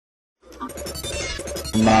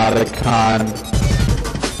NOTACON.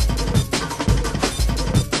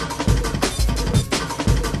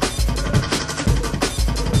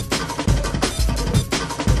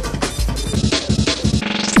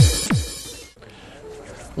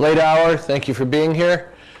 Late hour, thank you for being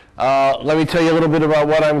here. Let me tell you a little bit about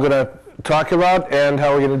what I'm going to talk about and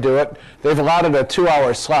how we're going to do it. They've allotted a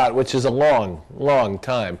 2-hour slot, which is a long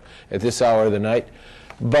time at this hour of the night.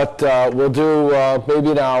 But we'll do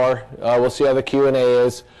maybe an hour. We'll see how the Q&A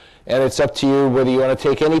is. And it's up to you whether you want to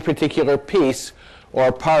take any particular piece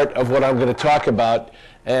or part of what I'm going to talk about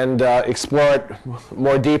and explore it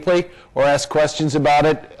more deeply or ask questions about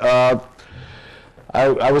it.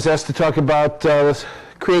 I was asked to talk about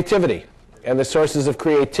creativity and the sources of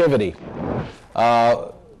creativity.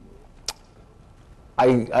 I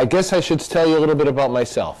guess I should tell you a little bit about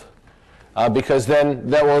myself. Because then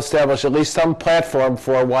that will establish at least some platform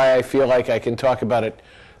for why I feel like I can talk about it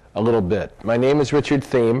a little bit. My name is Richard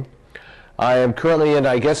Thieme. I am currently in,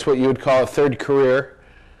 I guess, what you would call a third career.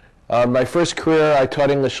 My first career, I taught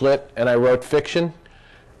English Lit, and I wrote fiction.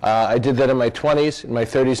 I did that in my 20s. In my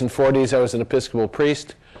 30s and 40s, I was an Episcopal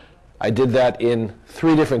priest. I did that in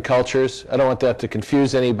 3 different cultures. I don't want that to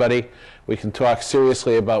confuse anybody. We can talk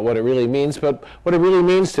seriously about what it really means, but what it really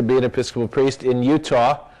means to be an Episcopal priest in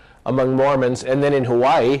Utah, among Mormons, and then in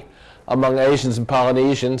Hawaii, among Asians and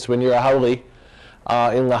Polynesians, when you're a haole,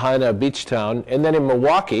 in Lahaina beach town, and then in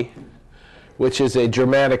Milwaukee, which is a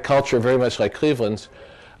Germanic culture very much like Cleveland's.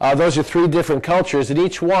 Those are 3 different cultures, and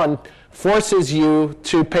each one forces you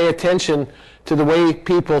to pay attention to the way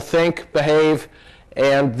people think, behave,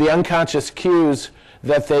 and the unconscious cues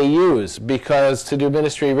that they use, because to do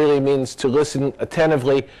ministry really means to listen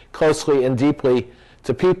attentively, closely, and deeply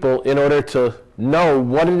to people in order to know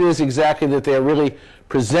what it is exactly that they're really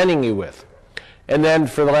presenting you with. And then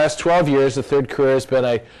for the last 12 years, the third career has been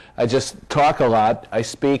I just talk a lot. I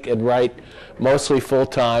speak and write mostly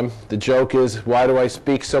full-time. The joke is, why do I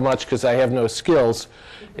speak so much? Because I have no skills.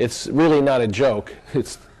 It's really not a joke.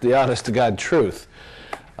 It's the honest-to-God truth.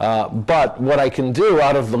 But what I can do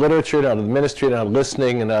out of the literature, and out of the ministry, and out of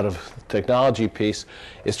listening, and out of the technology piece,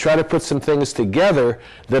 is try to put some things together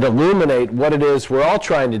that illuminate what it is we're all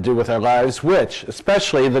trying to do with our lives, which,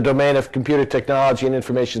 especially the domain of computer technology and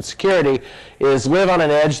information security, is live on an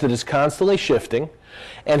edge that is constantly shifting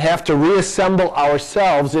and have to reassemble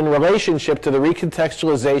ourselves in relationship to the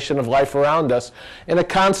recontextualization of life around us in a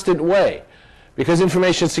constant way. Because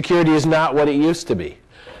information security is not what it used to be.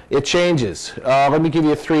 It changes. Let me give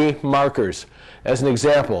you 3 markers as an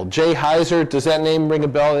example. Jay Heiser, does that name ring a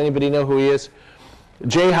bell? Anybody know who he is?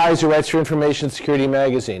 Jay Heiser writes for Information Security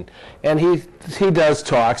Magazine. And he does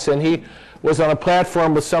talks, and he was on a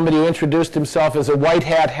platform with somebody who introduced himself as a white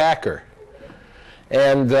hat hacker.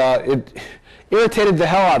 And it irritated the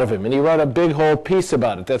hell out of him, and he wrote a big whole piece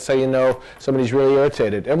about it. That's how you know somebody's really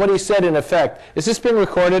irritated. And what he said, in effect, is this being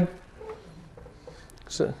recorded?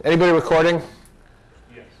 Anybody recording?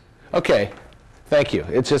 Okay, thank you.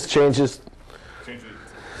 It just changes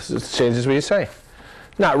what you say.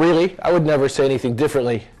 Not really. I would never say anything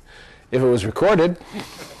differently if it was recorded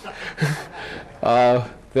than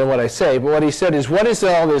what I say. But what he said is, what is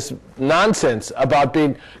all this nonsense about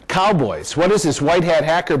being cowboys? What is this white hat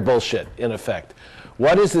hacker bullshit, in effect?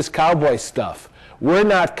 What is this cowboy stuff? We're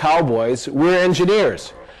not cowboys. We're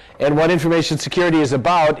engineers. And what information security is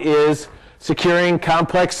about is securing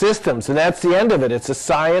complex systems, and that's the end of it. It's a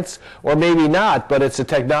science, or maybe not, but it's a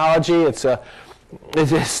technology. It's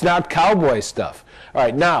not cowboy stuff. All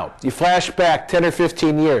right, now, you flash back 10 or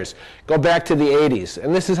 15 years. Go back to the 80s,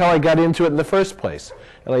 and this is how I got into it in the first place,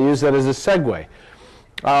 and I use that as a segue.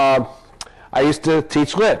 I used to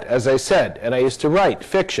teach lit, as I said, and I used to write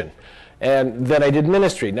fiction, and then I did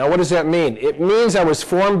ministry. Now, what does that mean? It means I was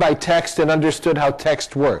formed by text and understood how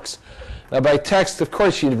text works. Now, by text, of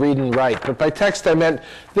course, you'd read and write, but by text I meant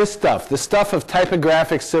this stuff, the stuff of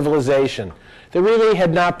typographic civilization that really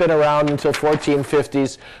had not been around until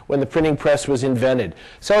 1450s when the printing press was invented.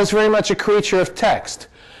 So I was very much a creature of text.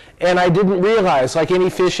 And I didn't realize, like any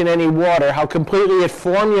fish in any water, how completely it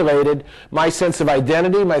formulated my sense of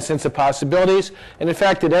identity, my sense of possibilities, and in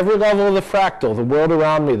fact, at every level of the fractal, the world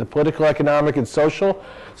around me, the political, economic, and social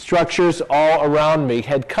structures all around me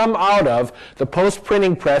had come out of the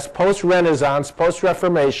post-printing press, post-Renaissance,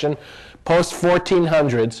 post-Reformation,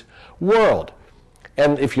 post-1400s world.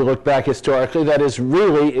 And if you look back historically, that is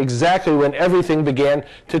really exactly when everything began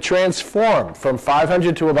to transform. From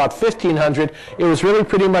 500 to about 1500, it was really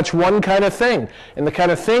pretty much one kind of thing. And the kind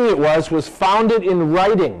of thing it was founded in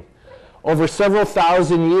writing. over several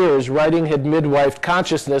thousand years, writing had midwifed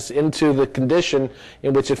consciousness into the condition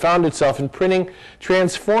in which it found itself, and printing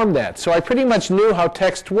transformed that. So I pretty much knew how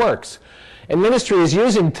text works. And ministry is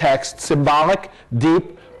using text, symbolic,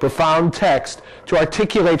 deep, profound text, to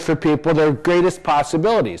articulate for people their greatest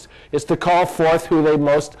possibilities. It's to call forth who they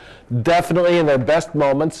most definitely in their best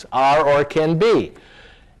moments are or can be.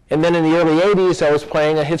 And then in the early 80s, I was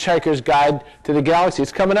playing A Hitchhiker's Guide to the Galaxy.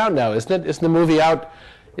 It's coming out now, isn't it? Isn't the movie out?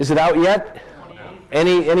 Is it out yet?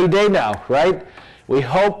 Any day now, right? We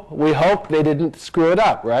hope they didn't screw it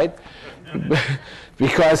up, right?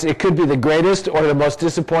 Because it could be the greatest or the most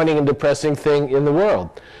disappointing and depressing thing in the world.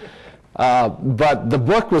 But the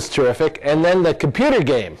book was terrific, and then the computer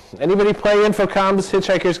game. Anybody play Infocom's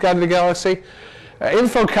Hitchhiker's Guide to the Galaxy?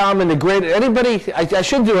 Infocom and the great, anybody, I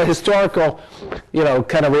should do a historical,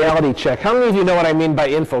 kind of reality check. How many of you know what I mean by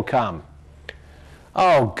Infocom?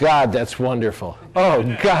 Oh, God, that's wonderful. Oh,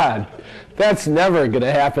 God, that's never going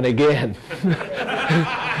to happen again.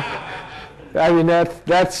 I mean, I'm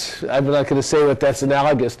not going to say what that's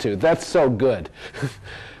analogous to. That's so good.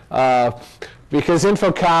 Because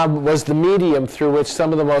Infocom was the medium through which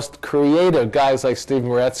some of the most creative guys like Steve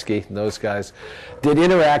Moretsky, those guys, did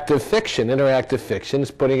interactive fiction. Interactive fiction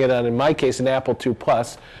is putting it on, in my case, an Apple II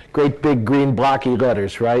Plus, great big green blocky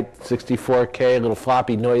letters, right? 64K, little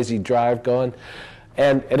floppy, noisy drive going.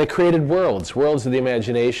 And it created worlds of the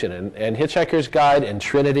imagination. And Hitchhiker's Guide and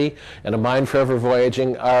Trinity and A Mind Forever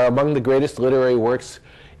Voyaging are among the greatest literary works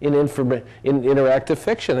in interactive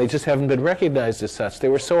fiction. They just haven't been recognized as such. They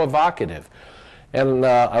were so evocative. And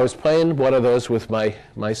I was playing one of those with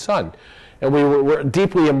my son. And we were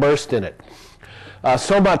deeply immersed in it.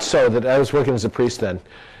 So much so that I was working as a priest then.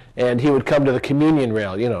 And he would come to the communion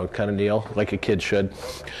rail, kind of kneel, like a kid should.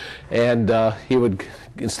 And he would,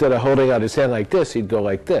 instead of holding out his hand like this, he'd go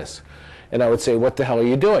like this. And I would say, "What the hell are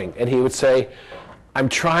you doing?" And he would say, "I'm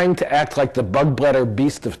trying to act like the bug-bladder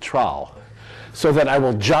beast of Troll, so that I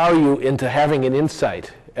will jar you into having an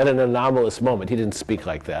insight at an anomalous moment." He didn't speak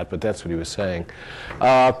like that, but that's what he was saying.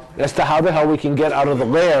 As to how the hell we can get out of the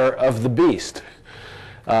lair of the beast.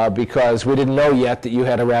 Because we didn't know yet that you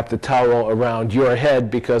had to wrap the towel around your head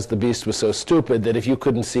because the beast was so stupid that if you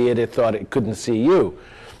couldn't see it, it thought it couldn't see you.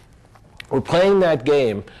 We're playing that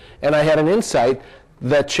game, and I had an insight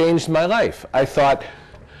that changed my life. I thought,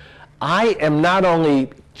 I am not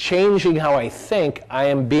only changing how I think, I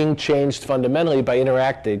am being changed fundamentally by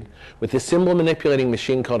interacting with this symbol manipulating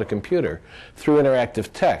machine called a computer through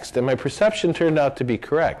interactive text. And my perception turned out to be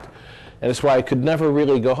correct. And that's why I could never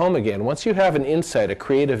really go home again. Once you have an insight, a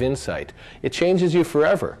creative insight, it changes you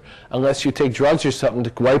forever, unless you take drugs or something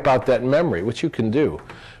to wipe out that memory, which you can do.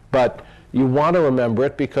 But you want to remember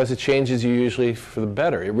it because it changes you usually for the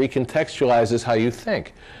better. It recontextualizes how you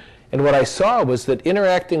think. And what I saw was that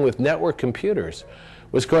interacting with network computers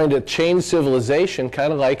was going to change civilization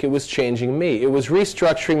kind of like it was changing me. It was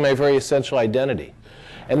restructuring my very essential identity.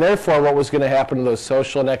 And therefore, what was going to happen to those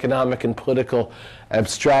social and economic and political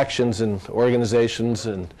abstractions and organizations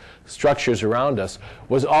and structures around us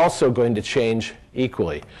was also going to change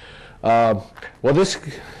equally. I'm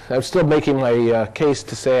still making my case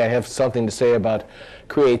to say I have something to say about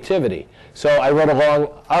creativity. So I wrote a long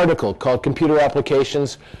article called Computer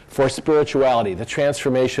Applications for Spirituality, the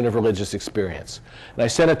Transformation of Religious Experience. And I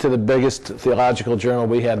sent it to the biggest theological journal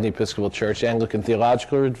we had in the Episcopal Church, Anglican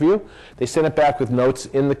Theological Review. They sent it back with notes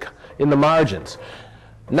in the margins.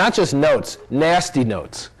 Not just notes, nasty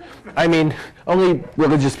notes. I mean, only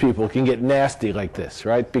religious people can get nasty like this,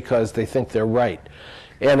 right? Because they think they're right.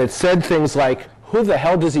 And it said things like, "Who the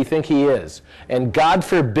hell does he think he is?" And "God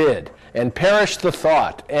forbid," and "perish the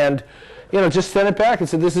thought," and just sent it back and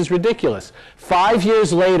said, "This is ridiculous." 5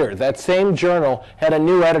 years later, that same journal had a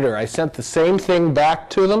new editor. I sent the same thing back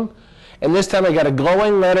to them, and this time I got a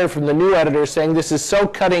glowing letter from the new editor saying, "This is so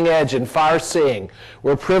cutting edge and far-seeing.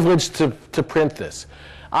 We're privileged to print this."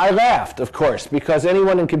 I laughed, of course, because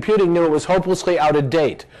anyone in computing knew it was hopelessly out of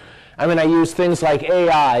date. I mean, I used things like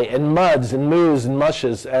AI and MUDs and MOOs and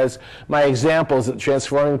MUSHs as my examples of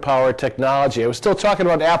transforming power technology. I was still talking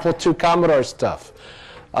about Apple II Commodore stuff,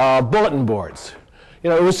 bulletin boards. It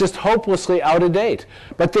was just hopelessly out of date.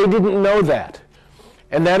 But they didn't know that.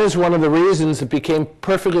 And that is one of the reasons it became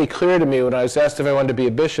perfectly clear to me when I was asked if I wanted to be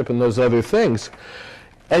a bishop and those other things.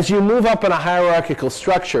 As you move up in a hierarchical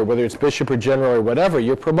structure, whether it's bishop or general or whatever,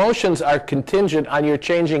 your promotions are contingent on your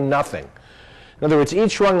changing nothing. In other words,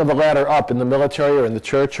 each rung of the ladder up in the military or in the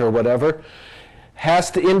church or whatever has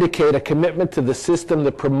to indicate a commitment to the system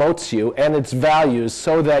that promotes you and its values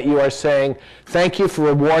so that you are saying, "Thank you for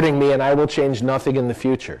rewarding me and I will change nothing in the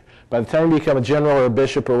future." By the time you become a general or a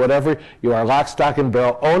bishop or whatever, you are lock, stock, and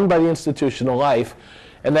barrel, owned by the institutional life,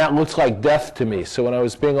 and that looks like death to me. So when I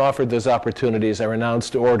was being offered those opportunities, I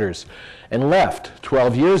renounced orders and left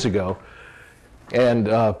 12 years ago, and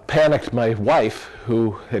panicked my wife,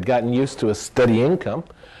 who had gotten used to a steady income,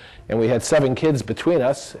 and we had 7 kids between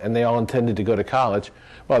us, and they all intended to go to college.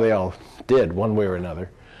 Well, they all did, one way or another.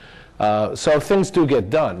 So things do get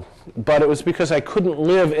done. But it was because I couldn't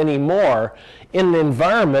live anymore in an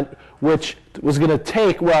environment which was going to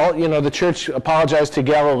take, well, you know, the church apologized to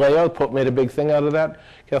Galileo. The Pope made a big thing out of that.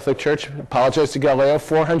 Catholic Church apologized to Galileo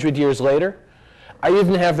 400 years later. I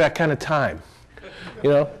didn't have that kind of time.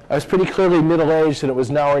 You know, I was pretty clearly middle-aged, and it was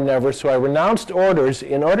now or never, so I renounced orders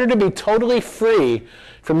in order to be totally free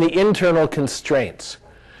from the internal constraints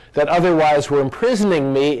that otherwise were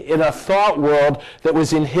imprisoning me in a thought world that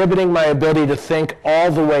was inhibiting my ability to think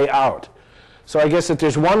all the way out. So I guess if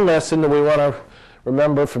there's one lesson that we want to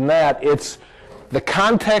remember from that, it's the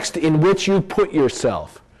context in which you put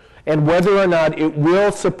yourself and whether or not it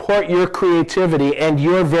will support your creativity and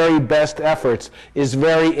your very best efforts is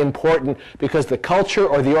very important, because the culture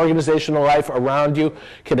or the organizational life around you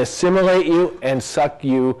can assimilate you and suck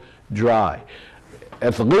you dry.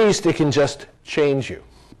 At the least, it can just change you.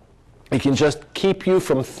 It can just keep you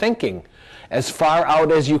from thinking as far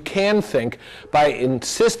out as you can think by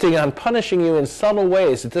insisting on punishing you in subtle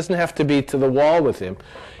ways. It doesn't have to be to the wall with him.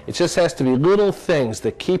 It just has to be little things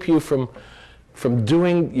that keep you from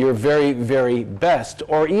doing your very, very best,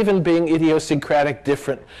 or even being idiosyncratic,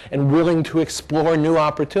 different, and willing to explore new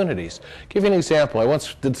opportunities. I'll give you an example. I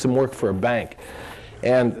once did some work for a bank,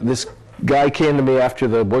 and this guy came to me after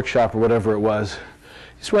the workshop or whatever it was.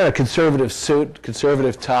 He's wearing a conservative suit,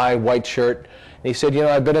 conservative tie, white shirt, and he said, you know,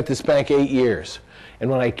 I've been at this bank 8 years,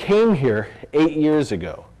 and when I came here 8 years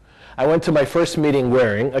ago, I went to my first meeting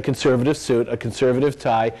wearing a conservative suit, a conservative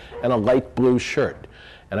tie, and a light blue shirt.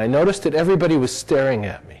 And I noticed that everybody was staring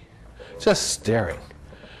at me, just staring.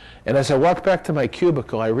 And as I walked back to my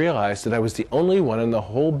cubicle, I realized that I was the only one in the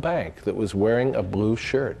whole bank that was wearing a blue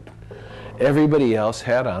shirt. Everybody else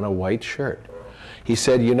had on a white shirt. He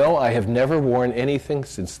said, you know, I have never worn anything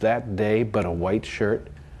since that day but a white shirt.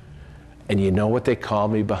 And you know what they call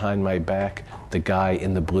me behind my back? The guy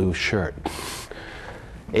in the blue shirt.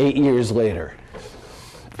 8 years later,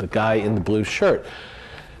 the guy in the blue shirt.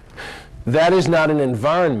 That is not an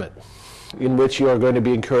environment in which you are going to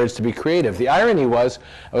be encouraged to be creative. The irony was,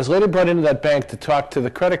 I was later brought into that bank to talk to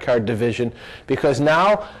the credit card division, because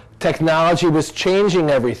now technology was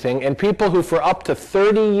changing everything, and people who for up to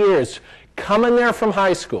 30 years coming there from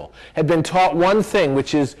high school had been taught one thing,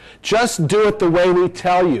 which is just do it the way we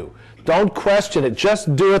tell you. Don't question it.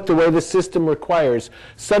 Just do it the way the system requires.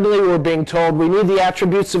 Suddenly we're being told we need the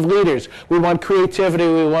attributes of leaders. We want creativity.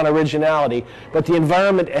 We want originality. But the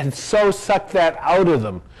environment had so sucked that out of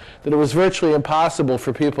them that it was virtually impossible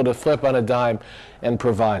for people to flip on a dime and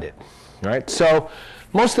provide it. Right? So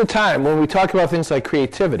most of the time when we talk about things like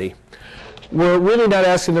creativity, we're really not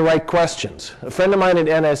asking the right questions. A friend of mine at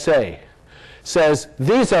NSA says,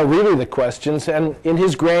 these are really the questions, and in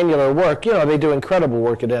his granular work, you know, they do incredible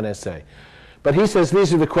work at NSA. But he says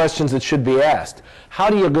these are the questions that should be asked.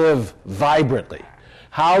 How do you live vibrantly?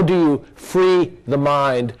 How do you free the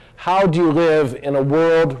mind? How do you live in a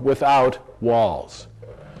world without walls?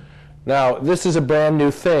 Now, this is a brand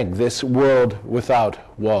new thing, this world without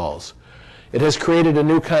walls. It has created a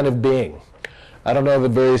new kind of being. I don't know the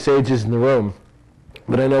various ages in the room,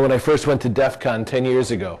 but I know when I first went to DEF CON 10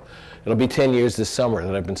 years ago, it'll be 10 years this summer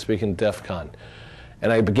that I've been speaking at DEF CON.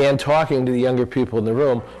 And I began talking to the younger people in the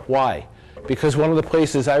room. Why? Because one of the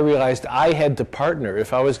places I realized I had to partner,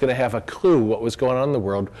 if I was going to have a clue what was going on in the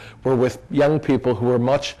world, were with young people who were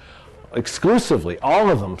much exclusively, all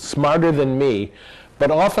of them, smarter than me, but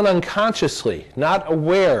often unconsciously, not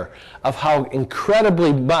aware of how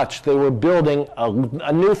incredibly much they were building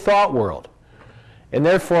a new thought world. And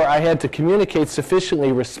therefore, I had to communicate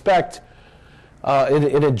sufficiently respect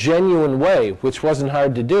in a genuine way, which wasn't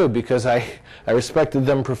hard to do because I respected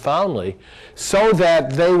them profoundly, so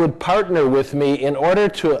that they would partner with me in order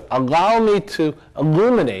to allow me to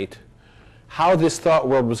illuminate how this thought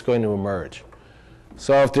world was going to emerge.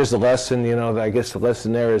 So if there's a lesson, you know, I guess the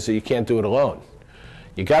lesson there is that you can't do it alone.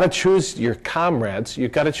 You got to choose your comrades,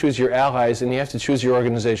 you've got to choose your allies, and you have to choose your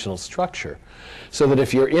organizational structure. So that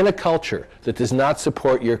if you're in a culture that does not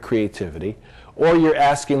support your creativity, or you're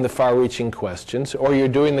asking the far-reaching questions, or you're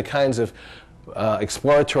doing the kinds of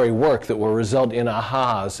exploratory work that will result in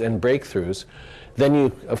ahas and breakthroughs, then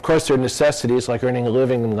you, of course, there are necessities like earning a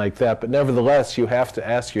living and like that, but nevertheless, you have to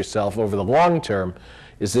ask yourself over the long term,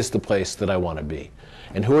 Is this the place that I want to be?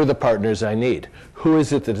 And who are the partners I need? Who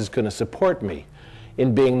is it that is going to support me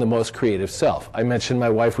in being the most creative self? I mentioned my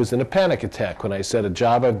wife was in a panic attack when I said, a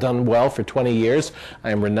job I've done well for 20 years,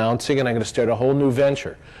 I am renouncing, and I'm going to start a whole new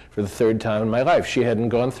venture for the third time in my life. She hadn't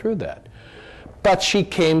gone through that. But she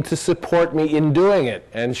came to support me in doing it.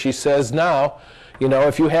 And she says now, you know,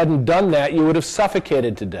 if you hadn't done that, you would have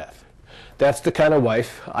suffocated to death. That's the kind of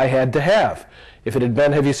wife I had to have. If it had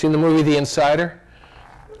been, have you seen the movie The Insider?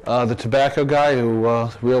 The tobacco guy who,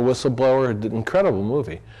 real whistleblower, an incredible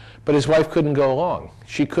movie. But his wife couldn't go along.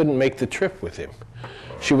 She couldn't make the trip with him.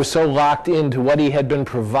 She was so locked into what he had been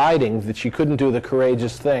providing that she couldn't do the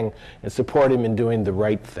courageous thing and support him in doing the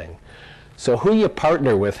right thing. So who you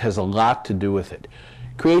partner with has a lot to do with it.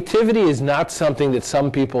 Creativity is not something that some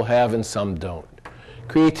people have and some don't.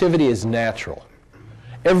 Creativity is natural.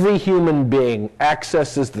 Every human being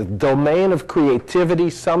accesses the domain of creativity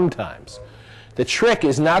sometimes. The trick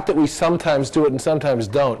is not that we sometimes do it and sometimes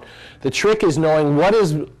don't. The trick is knowing what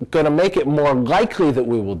is going to make it more likely that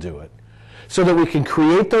we will do it, so that we can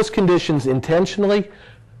create those conditions intentionally,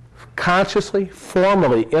 consciously,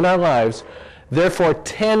 formally in our lives, therefore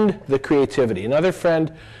tend the creativity. Another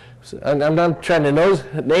friend, and I'm not trying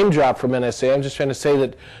to name drop from NSA, I'm just trying to say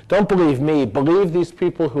that don't believe me, believe these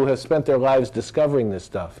people who have spent their lives discovering this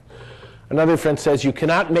stuff. Another friend says you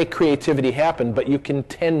cannot make creativity happen, but you can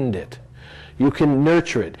tend it. You can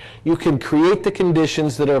nurture it. You can create the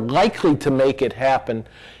conditions that are likely to make it happen,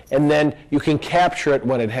 and then you can capture it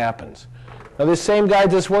when it happens. Now, this same guy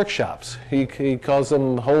does workshops. He calls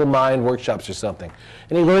them whole mind workshops or something.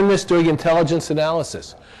 And he learned this doing intelligence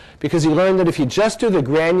analysis, because he learned that if you just do the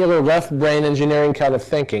granular left brain engineering kind of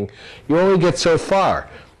thinking, you only get so far.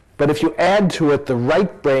 But if you add to it the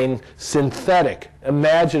right brain synthetic,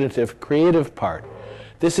 imaginative, creative part,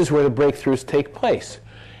 this is where the breakthroughs take place.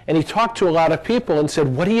 And he talked to a lot of people and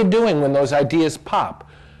said, what are you doing when those ideas pop?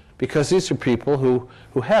 Because these are people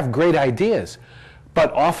who have great ideas.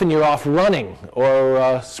 But often you're off running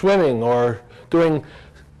or swimming or doing,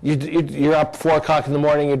 you're up 4 o'clock in the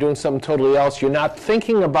morning, you're doing something totally else. You're not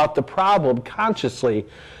thinking about the problem consciously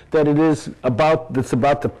that that's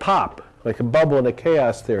about to pop, like a bubble in a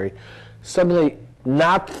chaos theory. Suddenly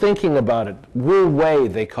not thinking about it, Wu Wei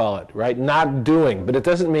they call it, right? Not doing. But it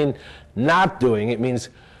doesn't mean not doing, it means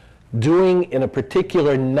doing in a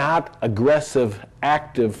particular, not aggressive,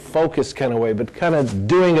 active, focused kind of way, but kind of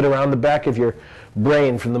doing it around the back of your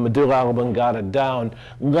brain from the medulla oblongata down,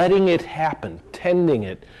 letting it happen, tending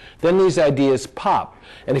it. Then these ideas pop.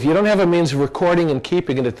 And if you don't have a means of recording and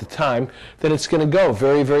keeping it at the time, then it's going to go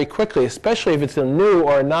very, very quickly, especially if it's a new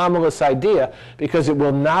or anomalous idea, because it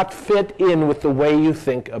will not fit in with the way you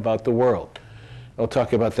think about the world. I'll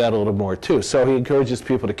talk about that a little more too. So he encourages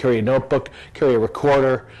people to carry a notebook, carry a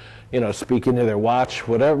recorder, speak into their watch,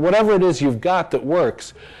 whatever it is you've got that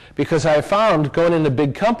works. Because I found, going into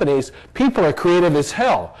big companies, people are creative as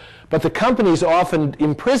hell. But the companies often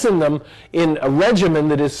imprison them in a regimen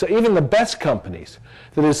that is, even the best companies,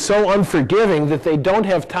 that is so unforgiving that they don't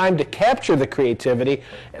have time to capture the creativity,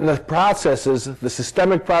 and the processes, the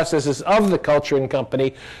systemic processes of the culture and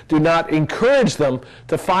company do not encourage them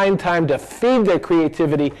to find time to feed their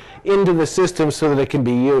creativity into the system so that it can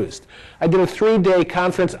be used. I did a 3-day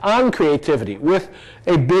conference on creativity with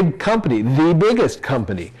a big company, the biggest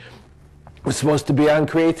company. It was supposed to be on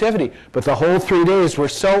creativity, but the whole 3 days were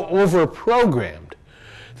so over-programmed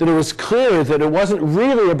that it was clear that it wasn't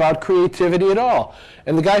really about creativity at all.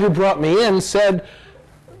 And the guy who brought me in said,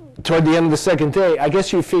 toward the end of the second day, I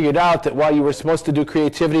guess you figured out that while you were supposed to do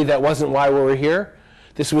creativity, that wasn't why we were here.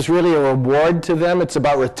 This was really a reward to them. It's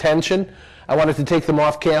about retention. I wanted to take them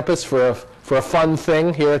off campus for a fun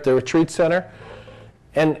thing here at the retreat center.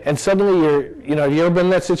 And suddenly you ever been in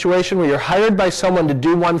that situation where you're hired by someone to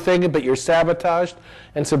do one thing, but you're sabotaged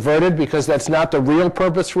and subverted because that's not the real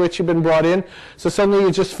purpose for which you've been brought in? So suddenly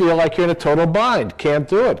you just feel like you're in a total bind. Can't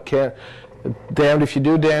do it. Damned if you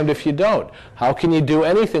do, damned if you don't. How can you do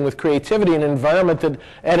anything with creativity in an environment that,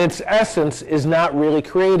 at its essence, is not really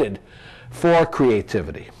created for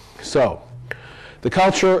creativity? So, the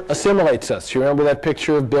culture assimilates us. You remember that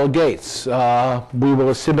picture of Bill Gates? We will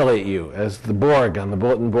assimilate you, as the Borg on the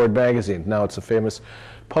Bulletin Board magazine. Now it's a famous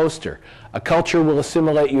poster. A culture will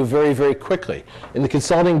assimilate you very, very quickly. In the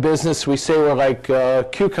consulting business, we say we're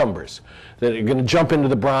like cucumbers, that are going to jump into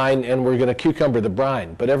the brine and we're going to cucumber the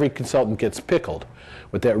brine. But every consultant gets pickled.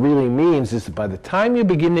 What that really means is that by the time you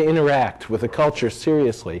begin to interact with a culture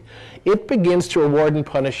seriously, it begins to reward and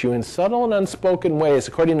punish you in subtle and unspoken ways,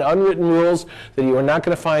 according to unwritten rules that you are not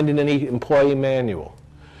going to find in any employee manual.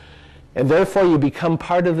 And therefore, you become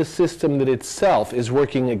part of the system that itself is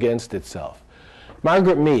working against itself.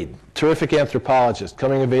 Margaret Mead, terrific anthropologist,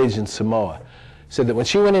 coming of age in Samoa, said that when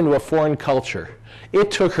she went into a foreign culture,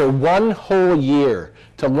 it took her 1 whole year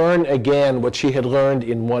to learn again what she had learned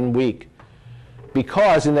in 1 week.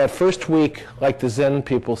 Because in that first week, like the Zen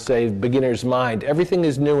people say, beginner's mind, everything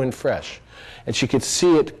is new and fresh. And she could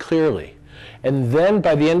see it clearly. And then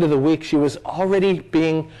by the end of the week, she was already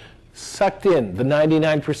being sucked in. The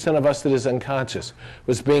 99% of us that is unconscious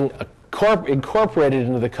was being incorporated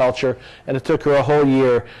into the culture, and it took her a whole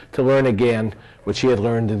year to learn again what she had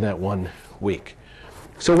learned in that 1 week.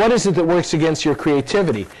 So what is it that works against your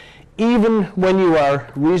creativity? Even when you are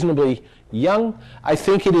reasonably young, I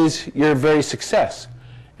think it is your very success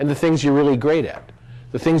and the things you're really great at.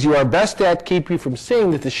 The things you are best at keep you from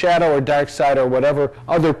seeing that the shadow or dark side or whatever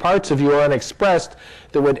other parts of you are unexpressed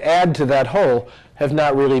that would add to that whole have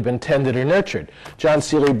not really been tended or nurtured. John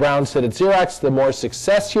Seeley Brown said at Xerox, the more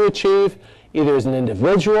success you achieve, either as an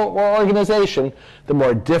individual or organization, the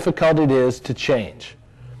more difficult it is to change.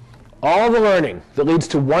 All the learning that leads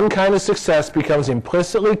to one kind of success becomes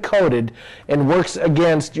implicitly coded and works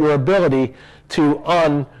against your ability to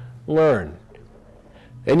unlearn.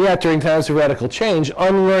 And yet, during times of radical change,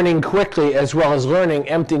 unlearning quickly as well as learning,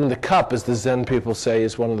 emptying the cup, as the Zen people say,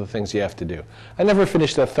 is one of the things you have to do. I never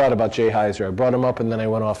finished that thought about Jay Heiser. I brought him up and then I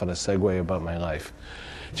went off on a segue about my life.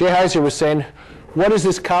 Jay Heiser was saying, what is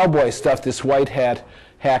this cowboy stuff, this white hat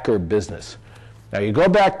hacker business? Now, you go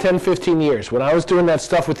back 10, 15 years, when I was doing that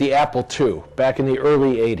stuff with the Apple II, back in the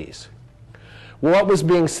early 80s, what was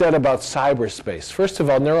being said about cyberspace? First of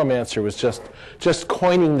all, Neuromancer was just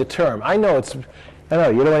coining the term. I know, you don't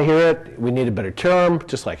want to hear it. We need a better term,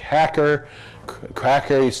 just like hacker,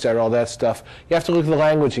 cracker, you start all that stuff. You have to look at the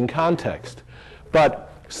language in context.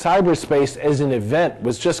 But cyberspace as an event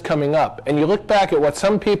was just coming up. And you look back at what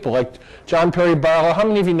some people, like John Perry Barlow, how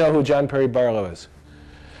many of you know who John Perry Barlow is?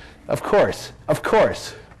 Of course, of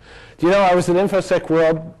course. Do you know, I was at InfoSec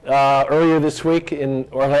World earlier this week in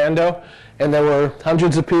Orlando, and there were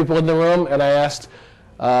hundreds of people in the room, and I asked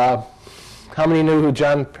how many knew who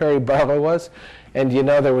John Perry Barlow was? And you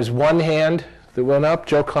know, there was one hand that went up,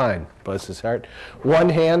 Joe Klein, bless his heart. One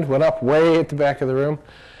hand went up way at the back of the room,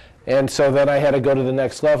 and so then I had to go to the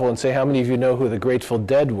next level and say, how many of you know who the Grateful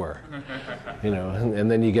Dead were? You know, and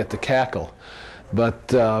then you get the cackle. But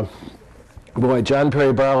boy, John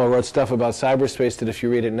Perry Barlow wrote stuff about cyberspace that if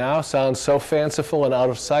you read it now, sounds so fanciful and out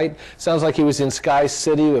of sight. Sounds like he was in Sky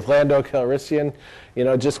City with Lando Calrissian, you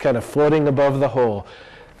know, just kind of floating above the whole.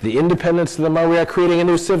 The independence of the mind, we are creating a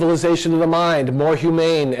new civilization of the mind, more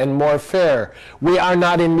humane and more fair. We are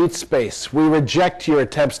not in meat space. We reject your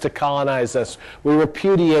attempts to colonize us. We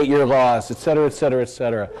repudiate your laws, et cetera, et cetera, et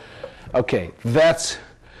cetera. Okay, that's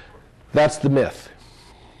the myth.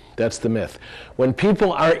 That's the myth. When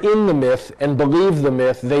people are in the myth and believe the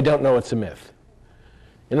myth, they don't know it's a myth.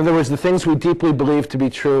 In other words, the things we deeply believe to be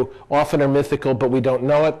true often are mythical, but we don't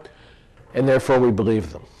know it, and therefore we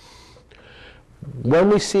believe them. When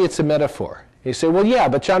we see it's a metaphor, you say, well, yeah,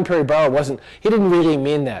 but John Perry Barlow he didn't really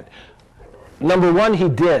mean that. Number one, he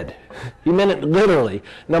did. He meant it literally.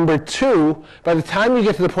 Number two, by the time you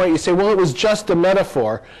get to the point you say, well, it was just a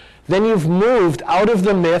metaphor, then you've moved out of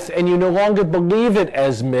the myth and you no longer believe it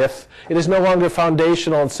as myth. It is no longer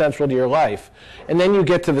foundational and central to your life. And then you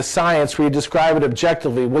get to the science where you describe it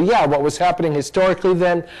objectively. Well, yeah, what was happening historically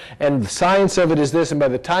then, and the science of it is this, and by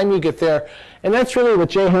the time you get there, and that's really what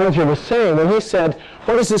Jay Heiser was saying when he said,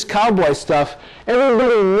 what is this cowboy stuff?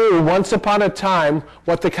 Everybody knew once upon a time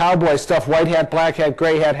what the cowboy stuff, white hat, black hat,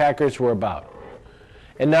 gray hat hackers were about.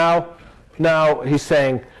 And now he's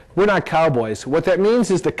saying, we're not cowboys. What that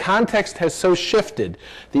means is the context has so shifted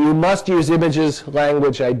that you must use images,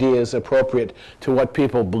 language, ideas appropriate to what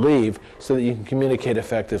people believe so that you can communicate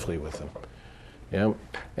effectively with them. Yeah?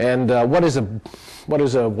 And what is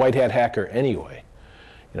a white hat hacker anyway?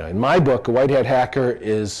 You know, in my book, a white hat hacker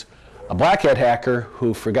is a black hat hacker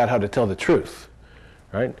who forgot how to tell the truth,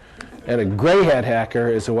 right? And a gray hat hacker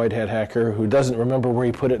is a white hat hacker who doesn't remember where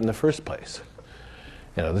he put it in the first place.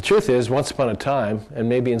 You know, the truth is, once upon a time, and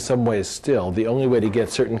maybe in some ways still, the only way to get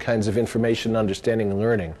certain kinds of information, understanding, and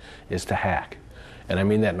learning is to hack. And I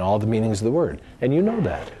mean that in all the meanings of the word. And you know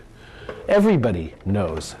that. Everybody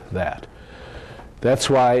knows that. That's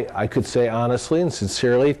why I could say honestly and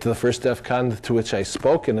sincerely to the first DEF CON to which I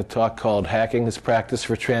spoke in a talk called Hacking as Practice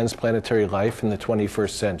for Transplanetary Life in the 21st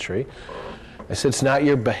Century, I said it's not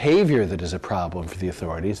your behavior that is a problem for the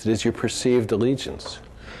authorities, it is your perceived allegiance.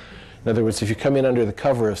 In other words, if you come in under the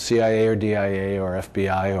cover of CIA or DIA or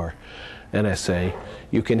FBI or NSA,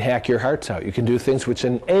 you can hack your hearts out. You can do things which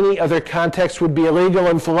in any other context would be illegal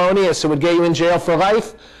and felonious and would get you in jail for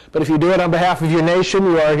life. But if you do it on behalf of your nation,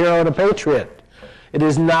 you are a hero and a patriot. It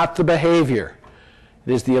is not the behavior.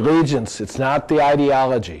 It is the allegiance. It's not the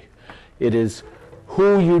ideology. It is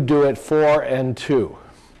who you do it for and to.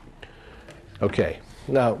 Okay.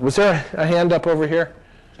 Now, was there a hand up over here?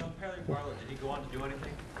 John Perry Barlow, did he go on to do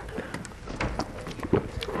anything?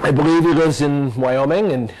 I believe he lives in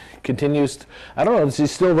Wyoming and continues. I don't know. Is he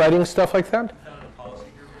still writing stuff like that? Founded a policy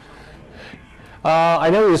group or something? I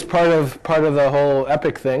know he was part of the whole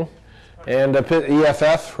EPIC thing, and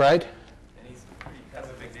EFF, right? And that's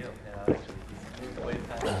a big deal. Yeah, actually, he's moved away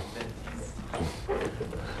past it.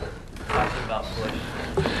 He's talking about Bush.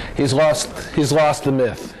 He's lost the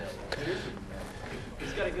myth.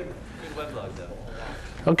 He's got a good weblog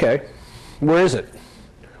though. Okay. Where is it?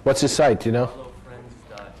 What's his site, do you know?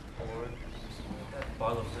 BarlowFriends.org.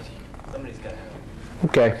 Barlow Friends. Somebody's got it.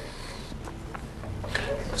 Okay.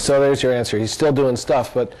 So there's your answer. He's still doing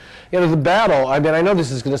stuff, but the battle, I mean, I know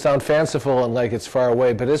this is going to sound fanciful and like it's far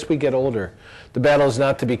away, but as we get older, the battle is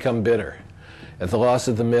not to become bitter at the loss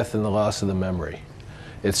of the myth and the loss of the memory.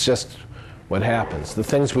 It's just what happens. The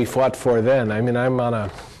things we fought for then, I mean, I'm on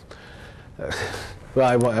a, well,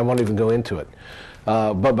 I won't even go into it.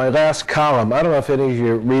 But my last column, I don't know if any of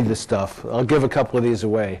you read this stuff. I'll give a couple of these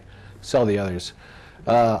away, sell the others.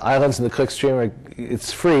 Islands in the Clickstream,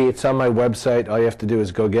 it's free. It's on my website. All you have to do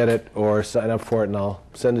is go get it or sign up for it, and I'll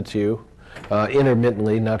send it to you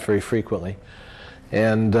intermittently, not very frequently.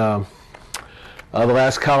 And the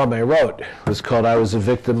last column I wrote was called "I Was a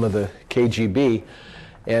Victim of the KGB,"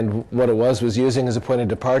 and what it was using as a point of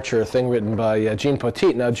departure a thing written by Gene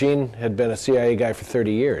Poteet. Now, Gene had been a CIA guy for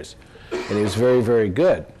 30 years. And he was very, very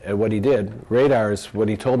good at what he did. Radar is what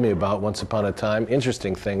he told me about once upon a time.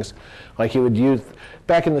 Interesting things, like he would use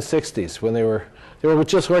back in the 60s when they were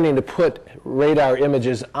just learning to put radar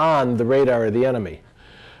images on the radar of the enemy.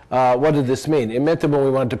 What did this mean? It meant that when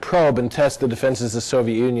we wanted to probe and test the defenses of the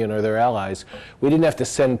Soviet Union or their allies, we didn't have to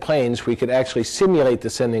send planes. We could actually simulate the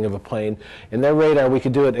sending of a plane. In their radar, we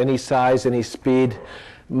could do it any size, any speed.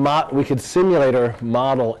 We could simulate or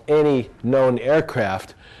model any known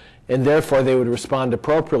aircraft, and therefore they would respond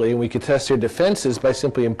appropriately, and we could test their defenses by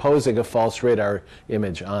simply imposing a false radar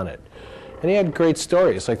image on it. And he had great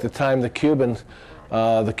stories, like the time the Cubans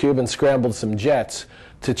scrambled some jets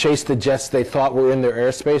to chase the jets they thought were in their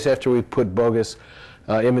airspace after we put bogus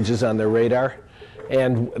images on their radar.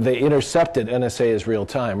 And they intercepted, NSA is real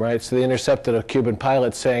time, right? So they intercepted a Cuban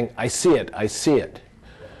pilot saying, "I see it, I see it."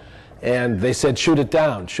 And they said, "Shoot it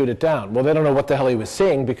down, shoot it down." Well, they don't know what the hell he was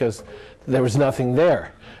saying because there was nothing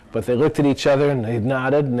there. But they looked at each other and they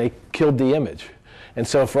nodded and they killed the image. And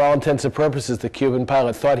so for all intents and purposes, the Cuban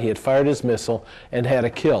pilot thought he had fired his missile and had a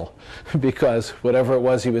kill because whatever it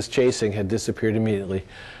was he was chasing had disappeared immediately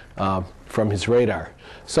from his radar.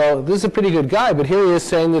 So this is a pretty good guy, but here he is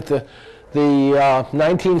saying that the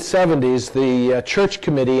 1970s, the Church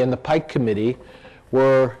Committee and the Pike Committee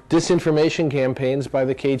were disinformation campaigns by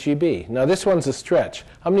the KGB. Now this one's a stretch.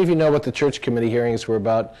 How many of you know what the Church Committee hearings were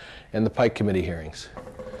about and the Pike Committee hearings?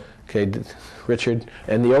 Okay, Richard,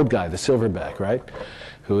 and the old guy, the silverback, right,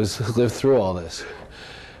 who has lived through all this.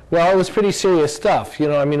 Well, it was pretty serious stuff.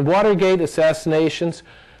 I mean, Watergate, assassinations.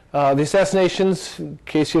 The assassinations, in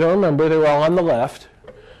case you don't remember, they were all on the left.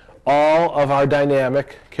 All of our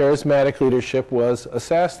dynamic, charismatic leadership was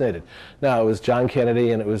assassinated. Now, it was John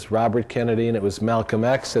Kennedy, and it was Robert Kennedy, and it was Malcolm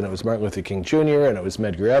X, and it was Martin Luther King Jr., and it was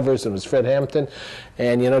Medgar Evers, and it was Fred Hampton.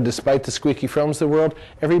 And, despite the squeaky films of the world,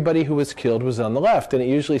 everybody who was killed was on the left. And it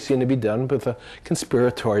usually seemed to be done with a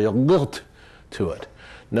conspiratorial lilt to it.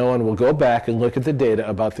 No one will go back and look at the data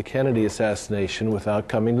about the Kennedy assassination without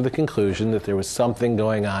coming to the conclusion that there was something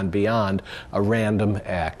going on beyond a random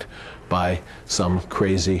act by some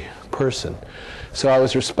crazy person. So I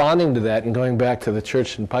was responding to that and going back to the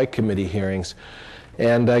Church and Pike Committee hearings,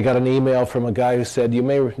 and I got an email from a guy who said, "You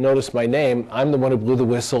may notice my name. I'm the one who blew the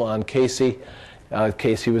whistle on Casey."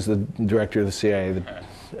 Casey was the director of the CIA,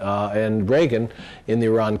 and Reagan in the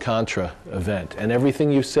Iran-Contra event. And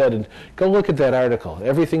everything you said, and go look at that article.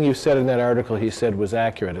 Everything you said in that article, he said, was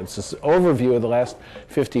accurate. It's this overview of the last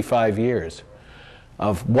 55 years.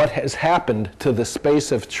 Of what has happened to the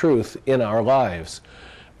space of truth in our lives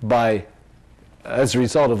as a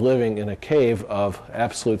result of living in a cave of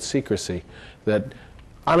absolute secrecy that,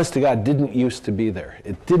 honest to God, didn't used to be there.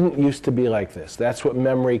 It didn't used to be like this. That's what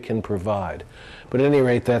memory can provide. But at any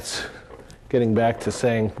rate, that's getting back to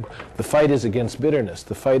saying the fight is against bitterness.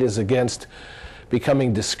 The fight is against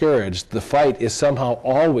becoming discouraged. The fight is somehow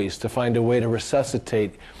always to find a way to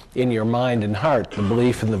resuscitate in your mind and heart the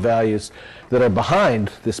belief and the values that are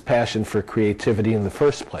behind this passion for creativity in the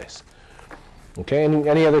first place. Okay,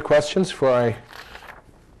 any other questions before I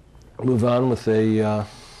move on with a...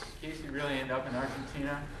 Casey, really end up in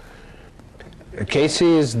Argentina?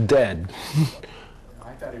 Casey is dead.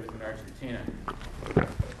 I thought he was in Argentina.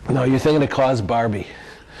 No, you're thinking of Klaus Barbie.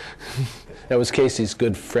 That was Casey's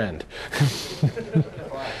good friend.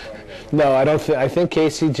 No, I don't. I think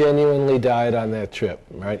Casey genuinely died on that trip,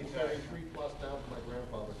 right? He's buried 3 plots down from my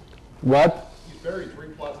grandfather. What? He's buried 3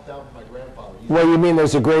 plots down from my grandfather. Well, you mean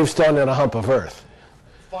there's a gravestone and a hump of earth?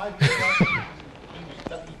 5 years after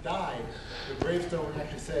he died, the gravestone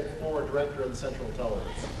actually said former director of the Central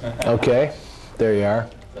Intelligence. Okay, there you are.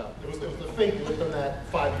 So it was the fate that lived on that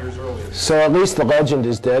 5 years earlier. So at least the legend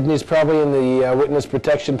is dead, and he's probably in the witness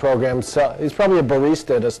protection program. So he's probably a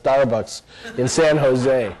barista at a Starbucks in San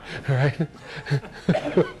Jose, right?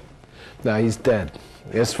 No, he's dead.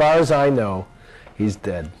 As far as I know, he's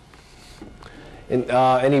dead. And,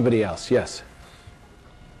 anybody else? Yes.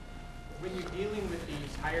 When you're dealing with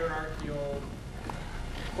these hierarchical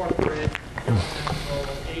corporate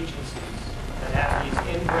governmental agencies that have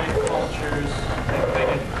these inbred cultures that kind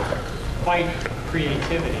of fight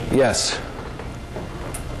creativity, Yes.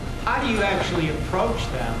 how do you actually approach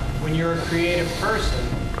them when you're a creative person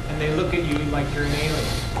and they look at you like you're an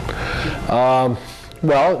alien?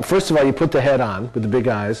 Well, first of all, you put the head on with the big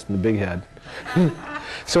eyes and the big head.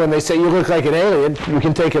 So when they say you look like an alien, you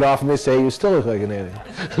can take it off and they say you still look like an alien.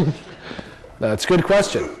 That's a good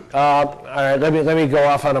question. All right, let me go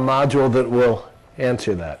off on a module that will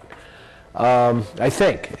answer that. I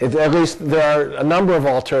think, at least there are a number of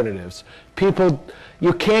alternatives. People,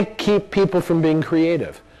 you can't keep people from being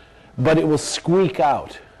creative, but it will squeak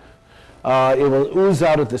out. It will ooze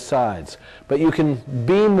out at the sides, but you can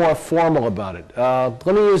be more formal about it.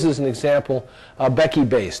 Let me use as an example Becky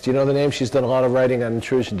Bass. Do you know the name? She's done a lot of writing on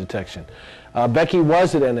intrusion detection. Becky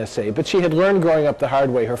was at NSA, but she had learned growing up the hard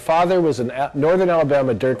way. Her father was a northern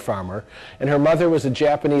Alabama dirt farmer, and her mother was a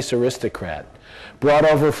Japanese aristocrat, brought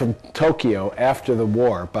over from Tokyo after the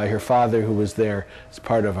war by her father, who was there as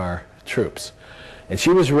part of our troops. And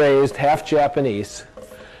she was raised half Japanese,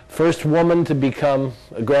 first woman to become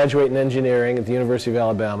a graduate in engineering at the University of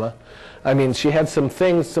Alabama. I mean, she had some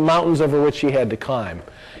things, some mountains over which she had to climb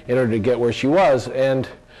in order to get where she was, and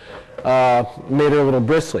made her a little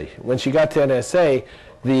bristly. When she got to NSA,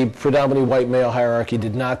 the predominantly white male hierarchy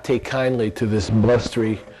did not take kindly to this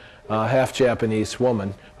blustery, half-Japanese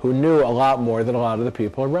woman who knew a lot more than a lot of the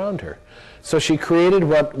people around her. So she created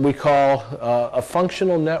what we call a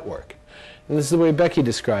functional network. And this is the way Becky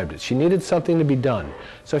described it. She needed something to be done.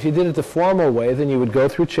 So if you did it the formal way, then you would go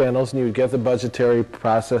through channels and you would get the budgetary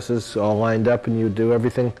processes all lined up and you would do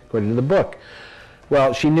everything according to the book.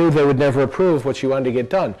 Well, she knew they would never approve what she wanted to get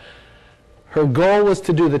done. Her goal was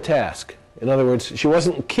to do the task. In other words, she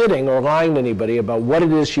wasn't kidding or lying to anybody about what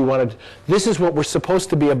it is she wanted. This is what we're supposed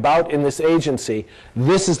to be about in this agency.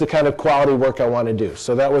 This is the kind of quality work I want to do.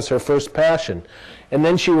 So that was her first passion. And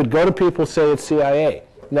then she would go to people, say, at CIA.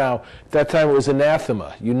 Now, at that time it was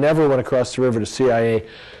anathema. You never went across the river to CIA.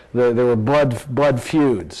 There were blood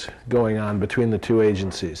feuds going on between the two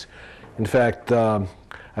agencies. In fact, I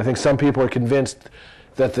think some people are convinced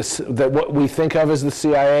that what we think of as the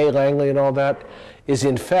CIA, Langley and all that, is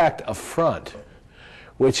in fact a front,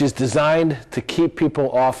 which is designed to keep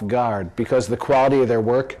people off guard because of the quality of their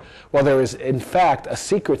work, while there is in fact a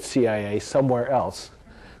secret CIA somewhere else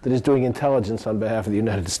that is doing intelligence on behalf of the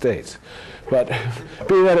United States. But